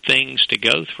fun things to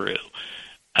go through.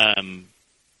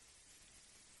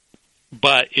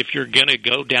 But if you're going to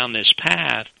go down this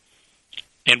path,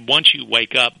 and once you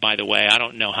wake up, by the way, I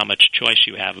don't know how much choice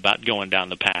you have about going down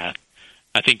the path.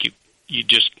 I think you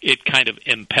just, it kind of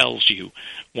impels you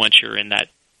once you're in that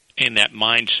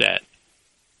mindset.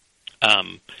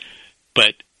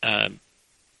 But kind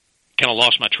of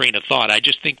lost my train of thought. I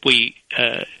just think we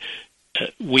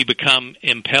become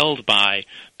impelled by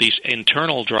these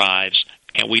internal drives,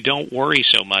 and we don't worry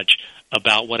so much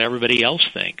about what everybody else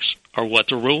thinks or what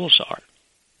the rules are.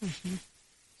 Mm-hmm.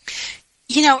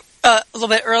 A little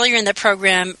bit earlier in the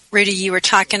program, Rudy, you were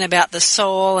talking about the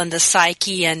soul and the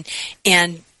psyche, and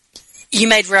you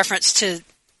made reference to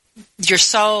your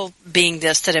soul being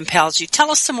this that impels you. Tell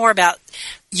us some more about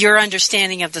your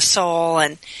understanding of the soul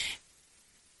and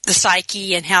the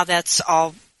psyche and how that's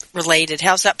all related.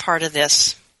 How's that part of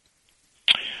this?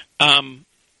 Can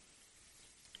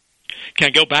I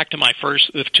go back to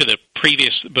the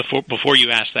previous, before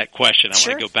you ask that question?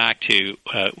 Sure. I want to go back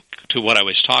to what I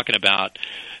was talking about,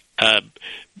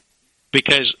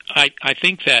 because I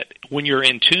think that when you're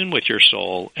in tune with your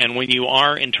soul and when you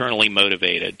are internally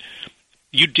motivated,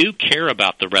 you do care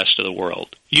about the rest of the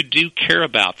world. You do care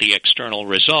about the external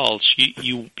results.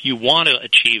 You want to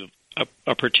achieve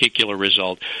a particular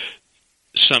result.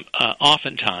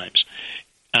 Oftentimes,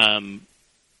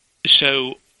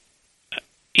 so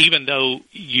even though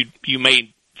you may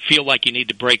feel like you need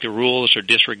to break the rules or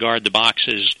disregard the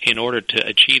boxes in order to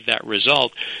achieve that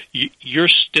result, you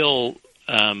still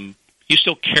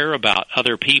care about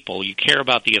other people. You care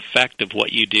about the effect of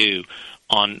what you do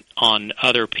on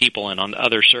other people and on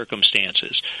other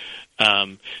circumstances.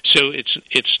 So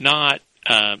it's not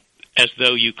as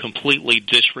though you completely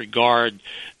disregard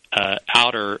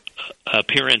outer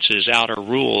appearances, outer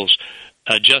rules,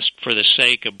 just for the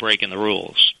sake of breaking the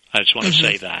rules. I just want to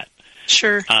say that.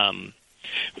 Sure.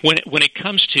 When it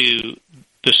comes to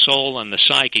the soul and the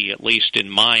psyche, at least in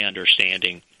my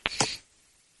understanding,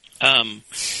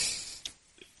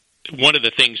 one of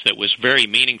the things that was very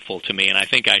meaningful to me, and I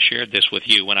think I shared this with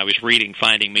you when I was reading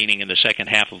Finding Meaning in the Second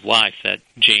Half of Life, that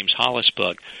James Hollis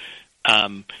book,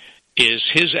 is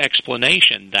his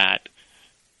explanation that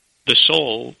the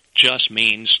soul just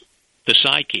means the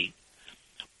psyche.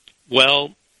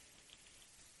 Well,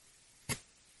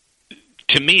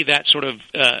 to me, that sort of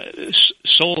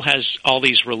soul has all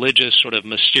these religious sort of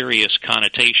mysterious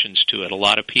connotations to it. A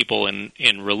lot of people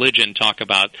in religion talk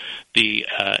about the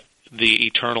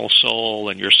eternal soul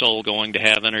and your soul going to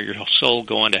heaven or your soul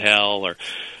going to hell,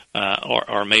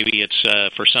 or maybe it's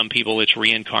for some people it's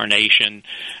reincarnation.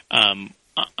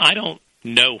 I don't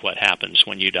know what happens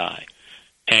when you die,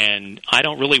 and I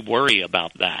don't really worry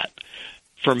about that.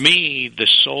 For me, the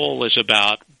soul is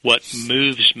about what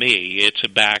moves me. It's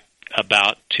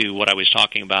about to what I was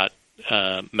talking about,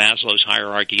 Maslow's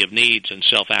hierarchy of needs and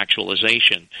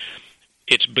self-actualization.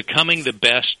 It's becoming the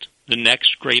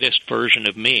next greatest version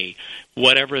of me,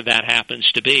 whatever that happens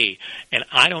to be. And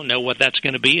I don't know what that's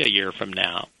going to be a year from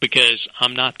now because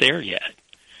I'm not there yet.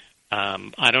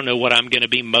 I don't know what I'm going to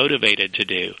be motivated to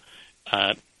do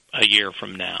a year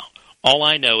from now. All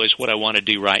I know is what I want to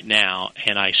do right now,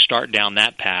 and I start down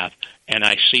that path, and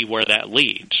I see where that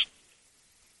leads.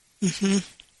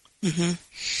 Mm-hmm. Mm-hmm.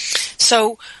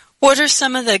 So what are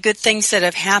some of the good things that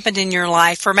have happened in your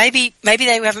life? Or maybe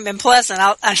they haven't been pleasant.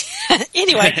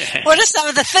 Anyway, what are some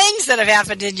of the things that have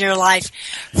happened in your life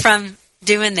from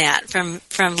doing that, from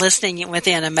listening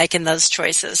within and making those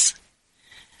choices?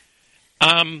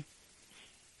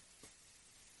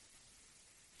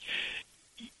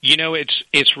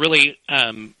 It's really,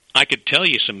 I could tell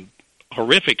you some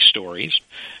horrific stories,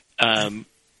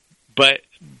 but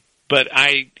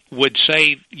I would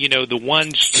say, the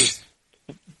ones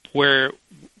where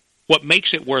what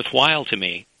makes it worthwhile to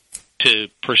me to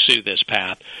pursue this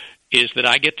path is that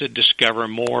I get to discover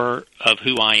more of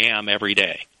who I am every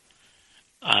day.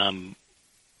 And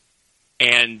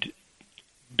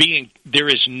there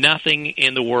is nothing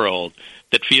in the world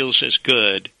that feels as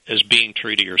good as being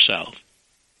true to yourself.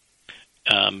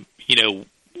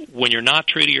 When you're not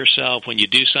true to yourself, when you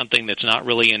do something that's not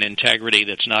really in integrity,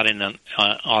 that's not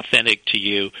authentic to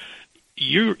you,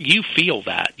 you feel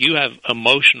that. You have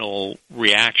emotional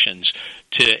reactions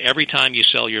to every time you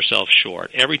sell yourself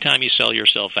short, every time you sell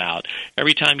yourself out,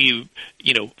 every time you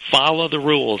follow the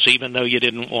rules even though you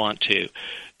didn't want to.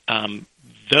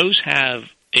 Those have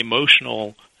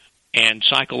emotional and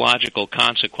psychological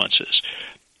consequences.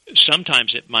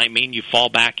 Sometimes it might mean you fall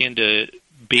back into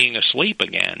being asleep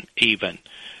again, even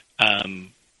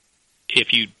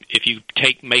if you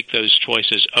make those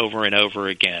choices over and over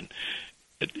again.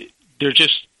 There's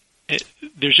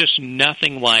just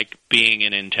nothing like being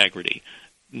in integrity,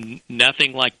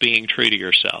 nothing like being true to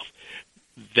yourself.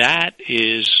 That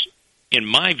is, in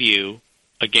my view,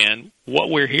 again, what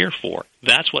we're here for.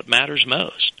 That's what matters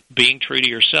most. Being true to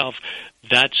yourself.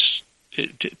 That's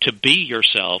to be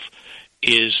yourself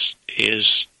is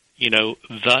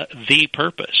the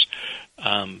purpose.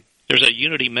 There's a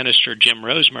Unity minister, Jim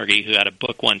Rosemurgy, who had a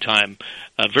book one time,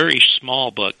 a very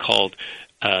small book called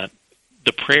The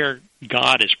Prayer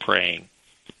God is Praying.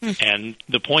 And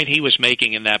the point he was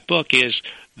making in that book is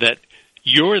that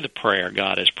you're the prayer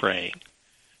God is praying.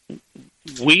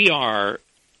 We are,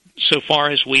 so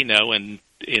far as we know, in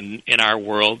our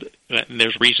world, and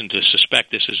there's reason to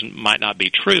suspect this might not be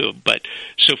true, but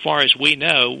so far as we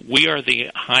know, we are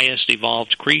the highest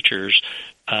evolved creatures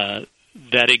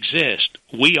that exist.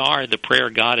 We are the prayer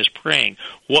God is praying.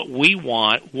 What we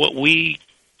want, what we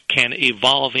can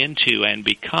evolve into and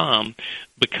become,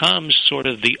 becomes sort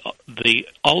of the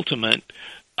ultimate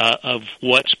of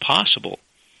what's possible.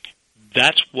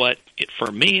 That's what,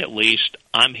 for me at least,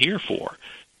 I'm here for,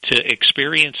 to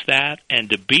experience that and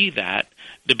to be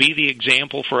the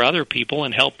example for other people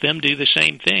and help them do the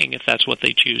same thing if that's what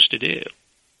they choose to do.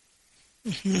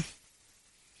 Mm-hmm.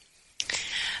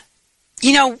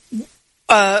 You know,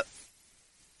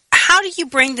 how do you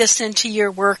bring this into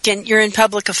your work? And you're in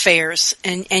public affairs,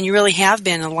 and you really have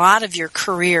been a lot of your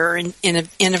career in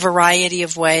a variety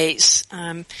of ways.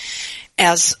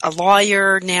 As a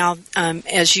lawyer now,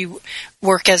 as you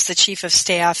work as the chief of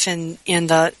staff in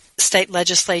the state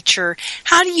legislature,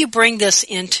 how do you bring this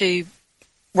into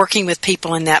working with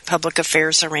people in that public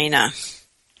affairs arena?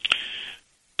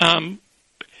 That's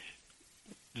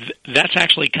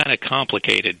actually kind of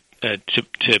complicated,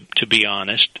 to be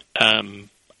honest. I'm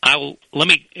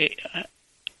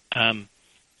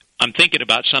thinking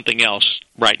about something else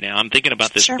right now. I'm thinking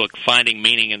about this book, Finding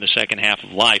Meaning in the Second Half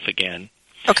of Life, again.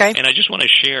 Okay. And I just want to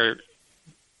share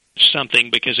something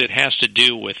because it has to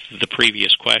do with the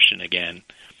previous question again.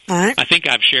 All right. I think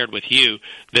I've shared with you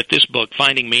that this book,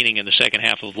 Finding Meaning in the Second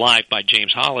Half of Life by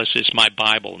James Hollis, is my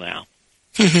Bible now.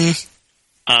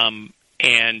 Mm-hmm.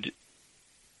 And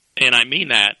I mean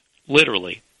that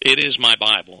literally. It is my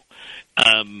Bible.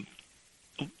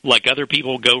 Like other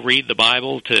people go read the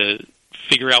Bible to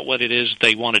figure out what it is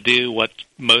they want to do, what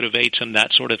motivates them,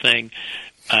 that sort of thing,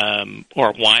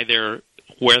 or why they're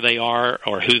where they are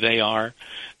or who they are.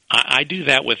 I do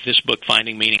that with this book,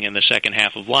 Finding Meaning in the Second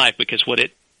Half of Life, because what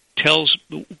it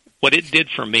did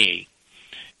for me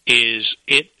is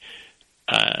it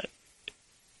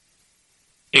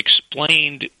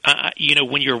explained,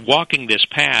 when you're walking this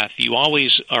path, you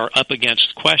always are up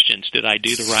against questions. Did I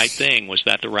do the right thing? Was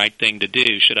that the right thing to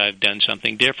do? Should I have done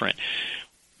something different?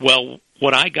 Well,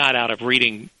 what I got out of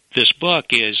reading this book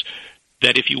is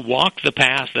that if you walk the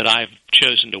path that I've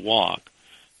chosen to walk,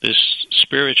 this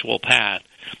spiritual path,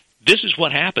 this is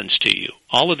what happens to you.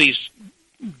 All of these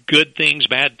good things,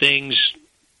 bad things,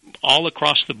 all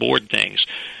across the board things.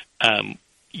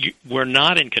 We're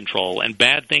not in control, and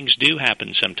bad things do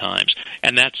happen sometimes.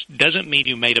 And that doesn't mean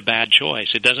you made a bad choice.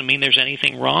 It doesn't mean there's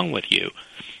anything wrong with you.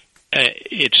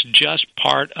 It's just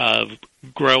part of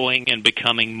growing and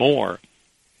becoming more.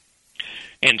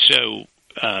 And so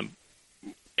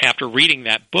after reading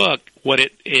that book, what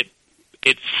it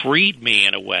freed me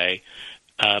in a way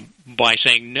by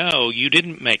saying, no, you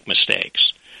didn't make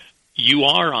mistakes. You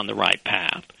are on the right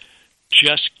path.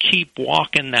 Just keep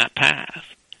walking that path.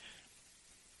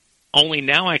 Only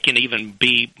now I can even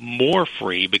be more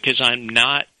free because I'm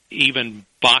not even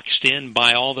boxed in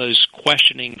by all those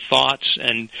questioning thoughts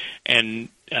and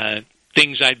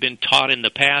things I'd been taught in the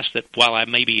past that while I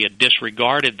maybe had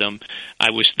disregarded them,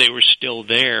 they were still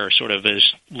there, sort of as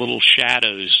little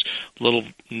shadows, little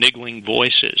niggling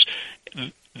voices.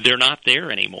 They're not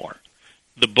there anymore.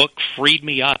 The book freed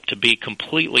me up to be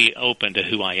completely open to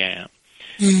who I am.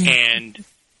 Mm-hmm.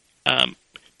 And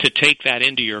to take that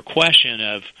into your question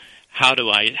of how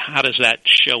does that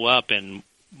show up in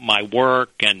my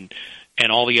work and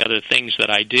all the other things that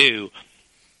I do,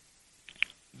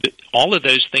 all of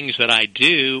those things that I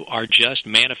do are just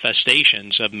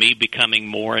manifestations of me becoming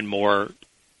more and more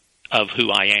of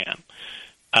who I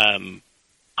am.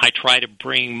 I try to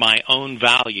bring my own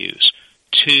values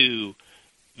to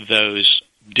those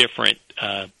different,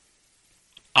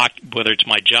 whether it's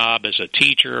my job as a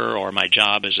teacher or my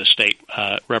job as a state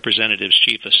representative's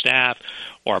chief of staff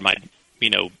or my,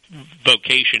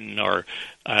 vocation or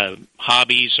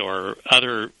hobbies or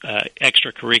other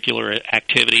extracurricular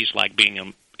activities like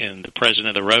being in the president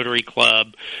of the Rotary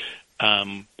Club,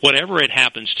 whatever it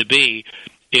happens to be,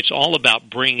 it's all about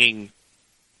bringing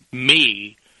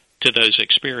me to those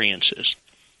experiences.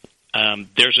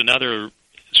 There's another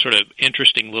sort of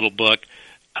interesting little book.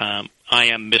 I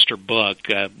am Mr. Book.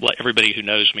 Everybody who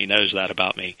knows me knows that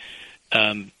about me.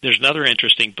 There's another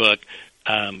interesting book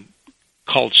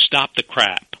called Stop the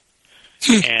Crap.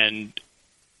 And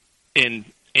in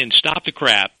Stop the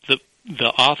Crap, the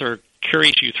author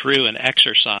carries you through an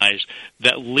exercise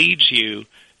that leads you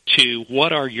to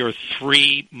what are your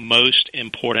three most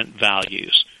important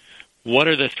values. What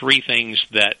are the three things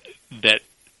that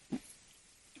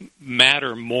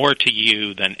matter more to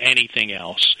you than anything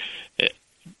else?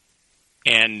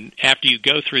 And after you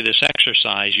go through this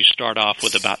exercise, you start off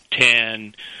with about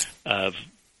 10 of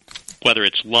whether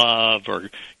it's love or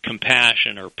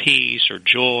compassion or peace or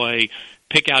joy.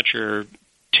 Pick out your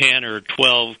 10 or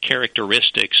 12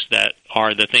 characteristics that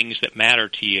are the things that matter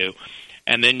to you.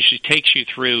 And then she takes you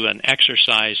through an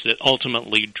exercise that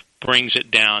ultimately brings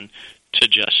it down to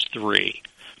just 3.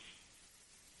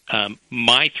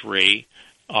 My 3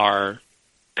 are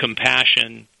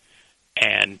compassion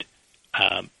and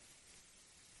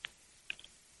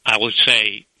I would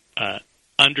say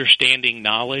understanding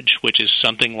knowledge, which is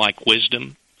something like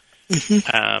wisdom,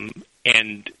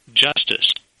 and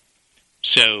justice.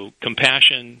 So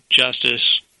compassion,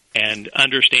 justice, and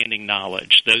understanding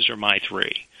knowledge. Those are my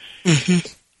three. Mm-hmm.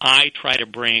 I try to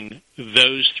bring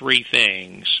those three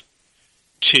things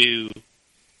to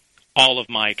all of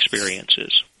my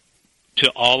experiences,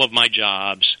 to all of my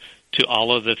jobs, to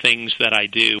all of the things that I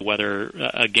do, whether,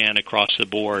 again, across the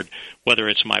board, whether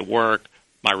it's my work,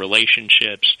 my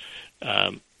relationships,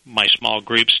 my small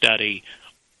group study.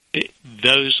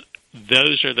 Those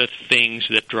are the things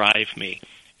that drive me.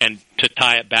 And to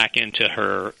tie it back into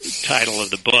her title of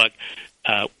the book,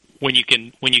 when you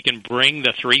can bring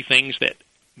the three things that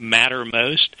matter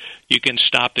most, you can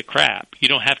stop the crap. You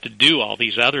don't have to do all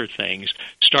these other things.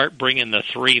 Start bringing the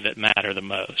three that matter the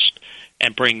most,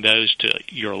 and bring those to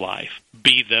your life.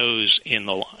 Be those in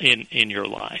your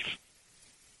life.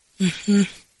 Mm-hmm.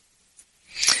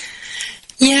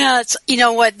 Yeah, it's, you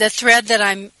know what, the thread that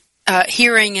I'm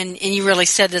hearing, and you really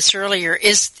said this earlier,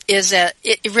 is that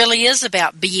it really is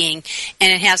about being,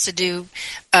 and it has to do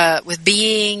with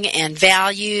being and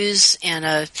values,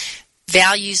 and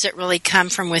values that really come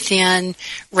from within,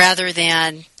 rather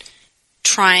than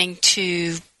trying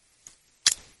to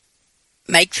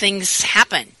make things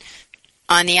happen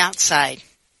on the outside.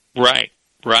 Right.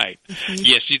 Mm-hmm.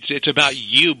 Yes, it's about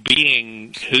you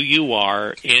being who you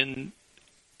are in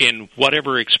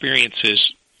whatever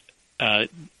experiences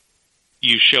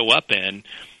you show up in,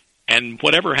 and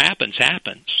whatever happens.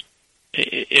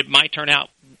 It might turn out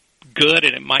good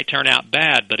and it might turn out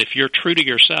bad, but if you're true to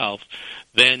yourself,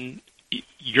 then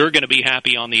you're going to be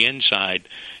happy on the inside,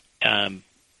 and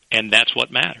that's what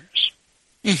matters.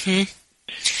 Mm-hmm.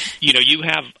 You know, you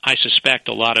have, I suspect,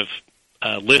 a lot of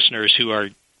listeners who are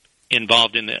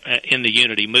involved in the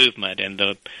unity movement, and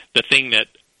the thing that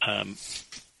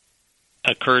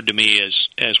occurred to me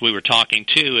as we were talking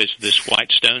too is this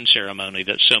white stone ceremony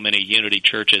that so many unity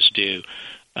churches do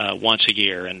once a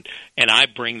year, and I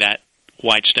bring that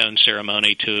white stone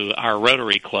ceremony to our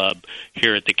Rotary Club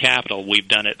here at the Capitol. We've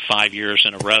done it 5 years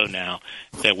in a row now,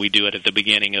 that we do it at the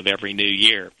beginning of every new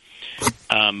year.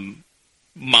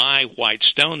 My white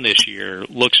stone this year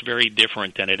looks very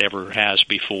different than it ever has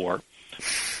before,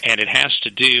 and it has to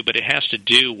do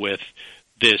with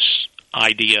this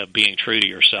idea of being true to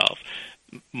yourself.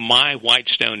 My white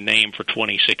stone name for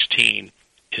 2016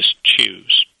 is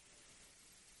Choose.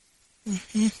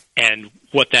 Mm-hmm. And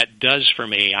what that does for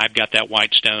me, I've got that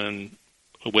white stone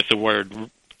with the word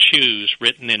choose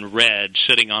written in red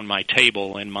sitting on my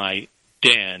table in my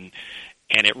den,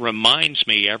 and it reminds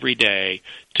me every day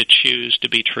to choose to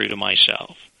be true to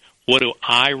myself. What do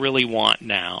I really want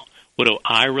now? What do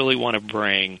I really want to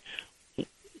bring?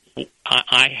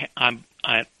 I'm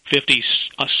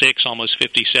 56, almost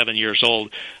 57 years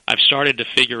old. I've started to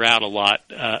figure out a lot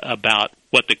about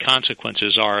what the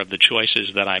consequences are of the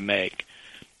choices that I make.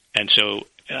 And so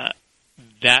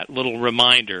that little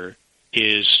reminder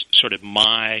is sort of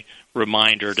my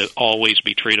reminder to always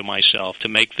be true to myself, to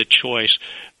make the choice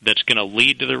that's going to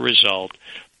lead to the result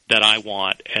that I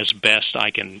want as best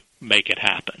I can make it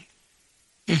happen.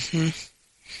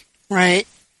 Mm-hmm. Right.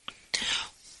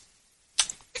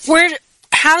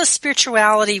 How does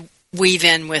spirituality weave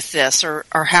in with this, or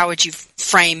how would you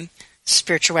frame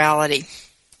spirituality?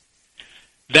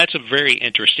 That's a very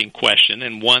interesting question,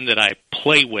 and one that I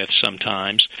play with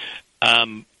sometimes.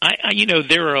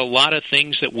 There are a lot of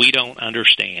things that we don't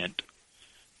understand.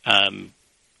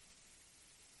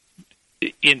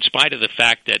 In spite of the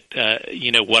fact that,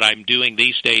 what I'm doing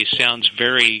these days sounds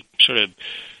very sort of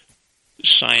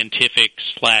scientific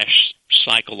 /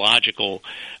 psychological,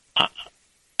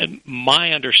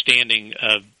 my understanding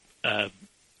of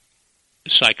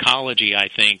psychology, I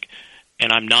think,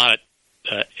 and I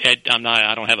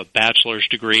don't have a bachelor's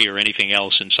degree or anything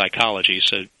else in psychology,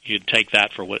 so you'd take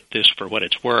that for what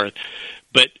it's worth.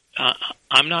 But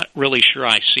I'm not really sure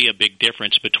I see a big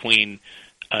difference between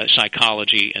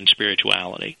psychology and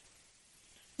spirituality.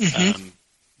 Mm-hmm.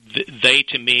 They,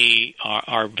 to me,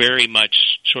 are very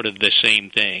much sort of the same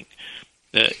thing.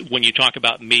 When you talk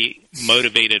about me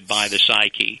motivated by the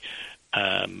psyche,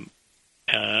 and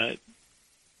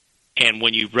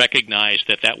when you recognize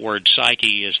that word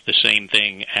psyche is the same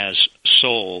thing as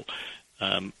soul,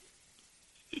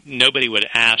 nobody would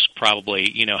ask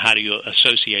probably, how do you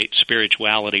associate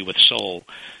spirituality with soul?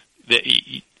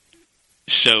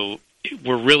 So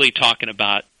we're really talking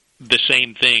about the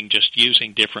same thing, just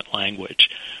using different language.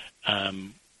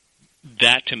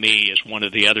 That to me is one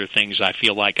of the other things I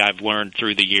feel like I've learned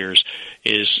through the years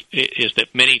is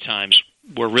that many times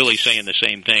we're really saying the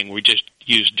same thing. We just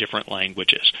use different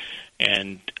languages.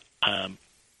 And I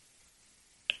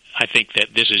think that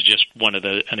this is just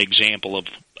an example of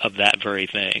that very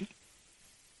thing.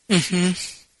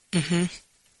 Mm-hmm. Mm-hmm.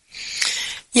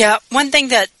 Yeah, one thing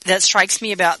that strikes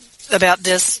me about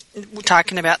this,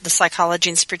 talking about the psychology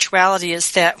and spirituality,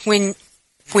 is that when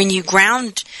you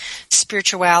ground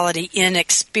spirituality in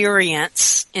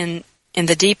experience, in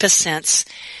the deepest sense,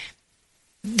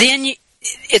 then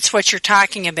it's what you're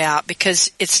talking about,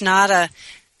 because it's not a,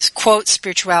 quote,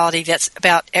 spirituality that's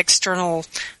about external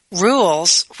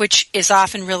rules, which is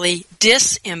often really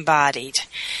disembodied.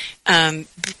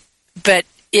 But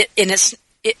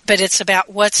it's about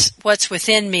what's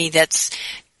within me that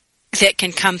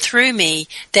can come through me,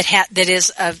 that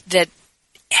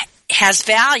has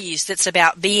values, that's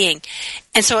about being.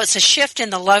 And so it's a shift in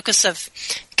the locus of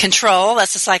control.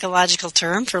 That's a psychological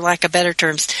term, for lack of better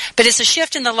terms. But it's a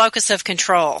shift in the locus of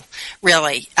control,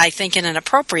 really, I think, in an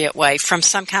appropriate way, from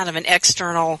some kind of an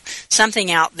external,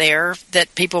 something out there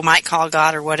that people might call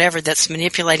God or whatever, that's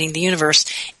manipulating the universe,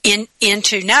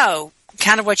 into no,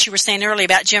 kind of what you were saying earlier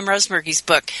about Jim Roseberry's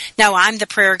book. No, I'm the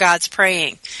prayer God's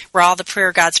praying. We're all the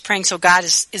prayer God's praying, so God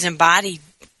is embodied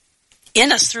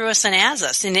in us, through us, and as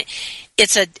us. And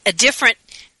it's a different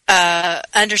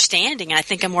understanding, I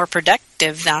think, a more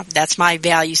productive, now that's my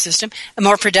value system, a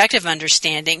more productive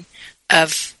understanding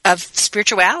of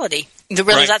spirituality, that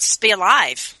really lets us be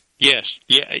alive. Yes,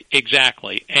 yeah,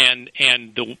 exactly. And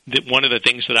one of the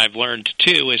things that I've learned,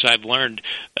 too, is I've learned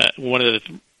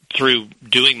through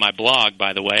doing my blog,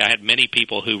 by the way, I had many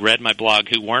people who read my blog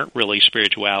who weren't really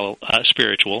spiritual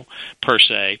per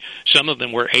se. Some of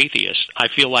them were atheists. I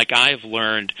feel like I've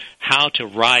learned how to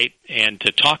write and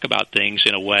to talk about things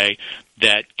in a way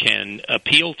that can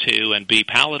appeal to and be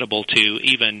palatable to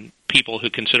even people who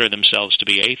consider themselves to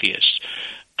be atheists.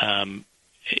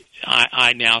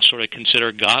 I now sort of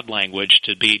consider God language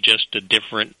to be just a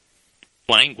different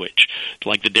language,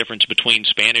 like the difference between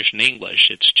Spanish and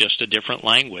English. It's just a different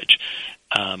language.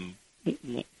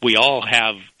 We all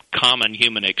have common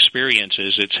human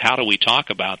experiences. It's how do we talk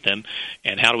about them,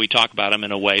 and how do we talk about them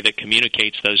in a way that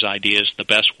communicates those ideas the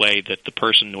best way that the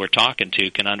person we're talking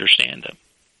to can understand them.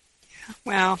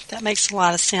 Wow, that makes a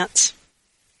lot of sense.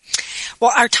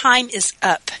 Well, our time is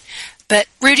up. But,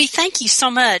 Rudy, thank you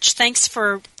so much. Thanks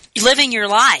for living your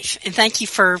life, and thank you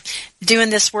for doing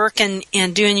this work and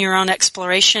doing your own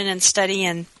exploration and study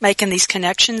and making these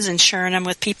connections and sharing them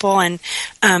with people. And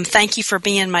thank you for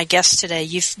being my guest today.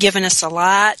 You've given us a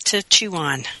lot to chew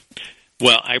on.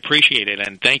 Well, I appreciate it,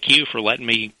 and thank you for letting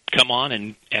me come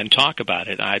on and talk about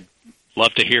it. I'd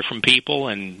love to hear from people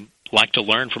and like to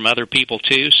learn from other people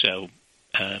too, so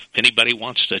if anybody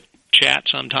wants to chat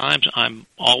sometimes, I'm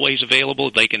always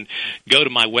available. They can go to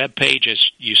my webpage, as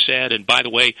you said, and by the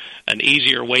way, an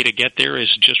easier way to get there is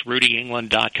just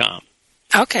RudyEngland.com.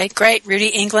 Okay, great.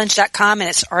 RudyEngland.com, and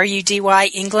it's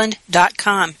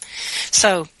RudyEngland.com.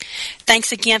 So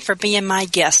thanks again for being my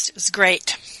guest. It was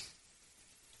great.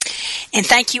 And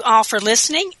thank you all for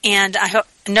listening, and I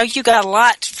know you got a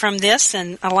lot from this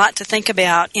and a lot to think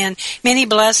about, and many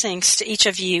blessings to each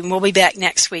of you. And we'll be back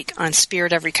next week on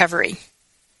Spirit of Recovery.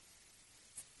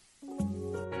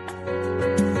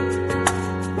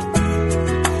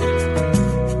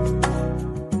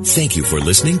 Thank you for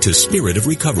listening to Spirit of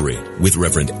Recovery with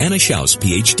Reverend Anna Schaus,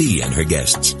 Ph.D., and her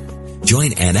guests.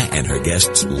 Join Anna and her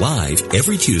guests live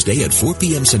every Tuesday at 4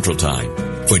 p.m. Central Time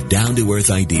for down-to-earth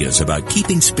ideas about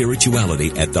keeping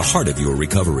spirituality at the heart of your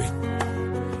recovery.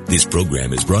 This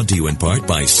program is brought to you in part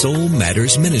by Soul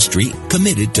Matters Ministry,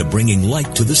 committed to bringing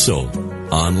light to the soul.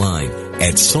 Online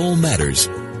at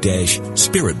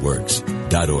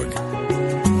soulmatters-spiritworks.org.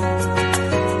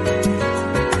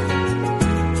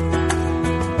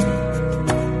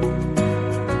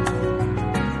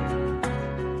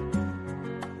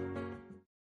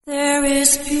 There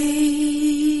is peace.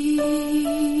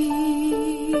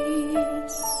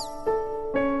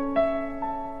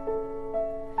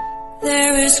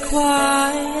 There is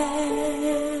quiet.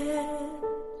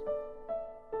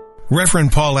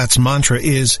 Reverend Paulette's mantra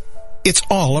is, "It's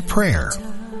all a prayer."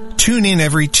 Tune in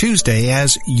every Tuesday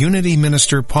as Unity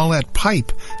Minister Paulette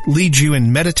Pipe leads you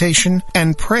in meditation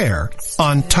and prayer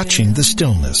on Touching the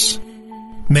Stillness.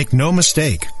 Make no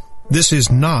mistake, this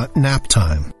is not nap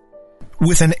time.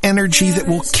 With an energy that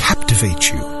will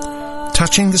captivate you,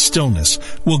 Touching the Stillness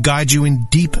will guide you in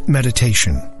deep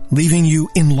meditation, leaving you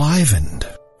enlivened.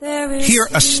 Hear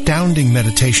astounding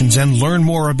meditations and learn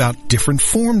more about different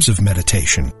forms of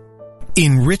meditation.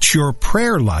 Enrich your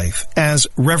prayer life as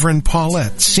Reverend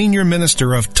Paulette, Senior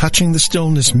Minister of Touching the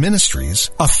Stillness Ministries,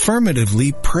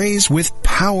 affirmatively prays with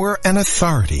power and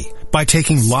authority by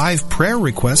taking live prayer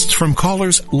requests from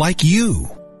callers like you.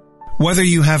 Whether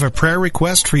you have a prayer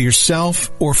request for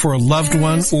yourself or for a loved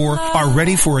one or are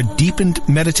ready for a deepened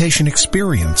meditation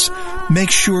experience, make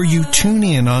sure you tune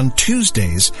in on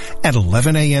Tuesdays at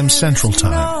 11 a.m. Central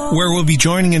Time, where we'll be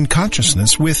joining in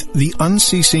consciousness with the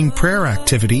unceasing prayer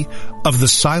activity of the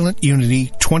Silent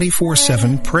Unity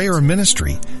 24/7 prayer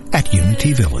ministry at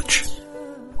Unity Village.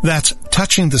 That's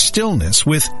Touching the Stillness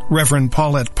with Reverend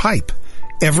Paulette Pipe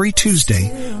every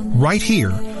Tuesday right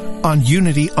here on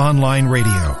Unity Online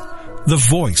Radio, the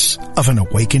voice of an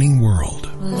awakening world.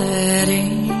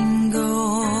 Letting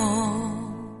go.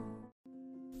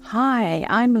 Hi,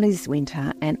 I'm Liz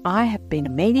Winter, and I have been a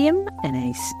medium and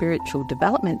a spiritual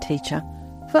development teacher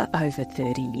for over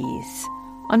 30 years.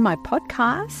 On my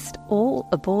podcast, All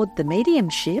Aboard the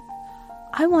Mediumship,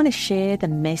 I want to share the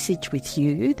message with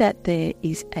you that there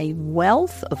is a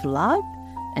wealth of love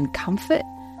and comfort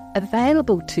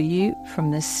available to you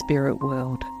from the spirit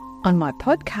world. On my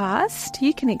podcast,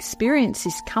 you can experience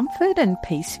this comfort and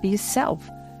peace for yourself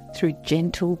through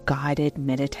gentle guided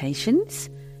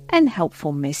meditations and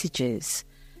helpful messages.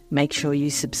 Make sure you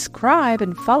subscribe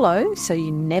and follow so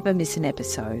you never miss an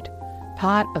episode.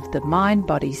 Part of the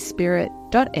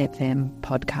mindbodyspirit.fm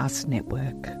podcast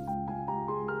network.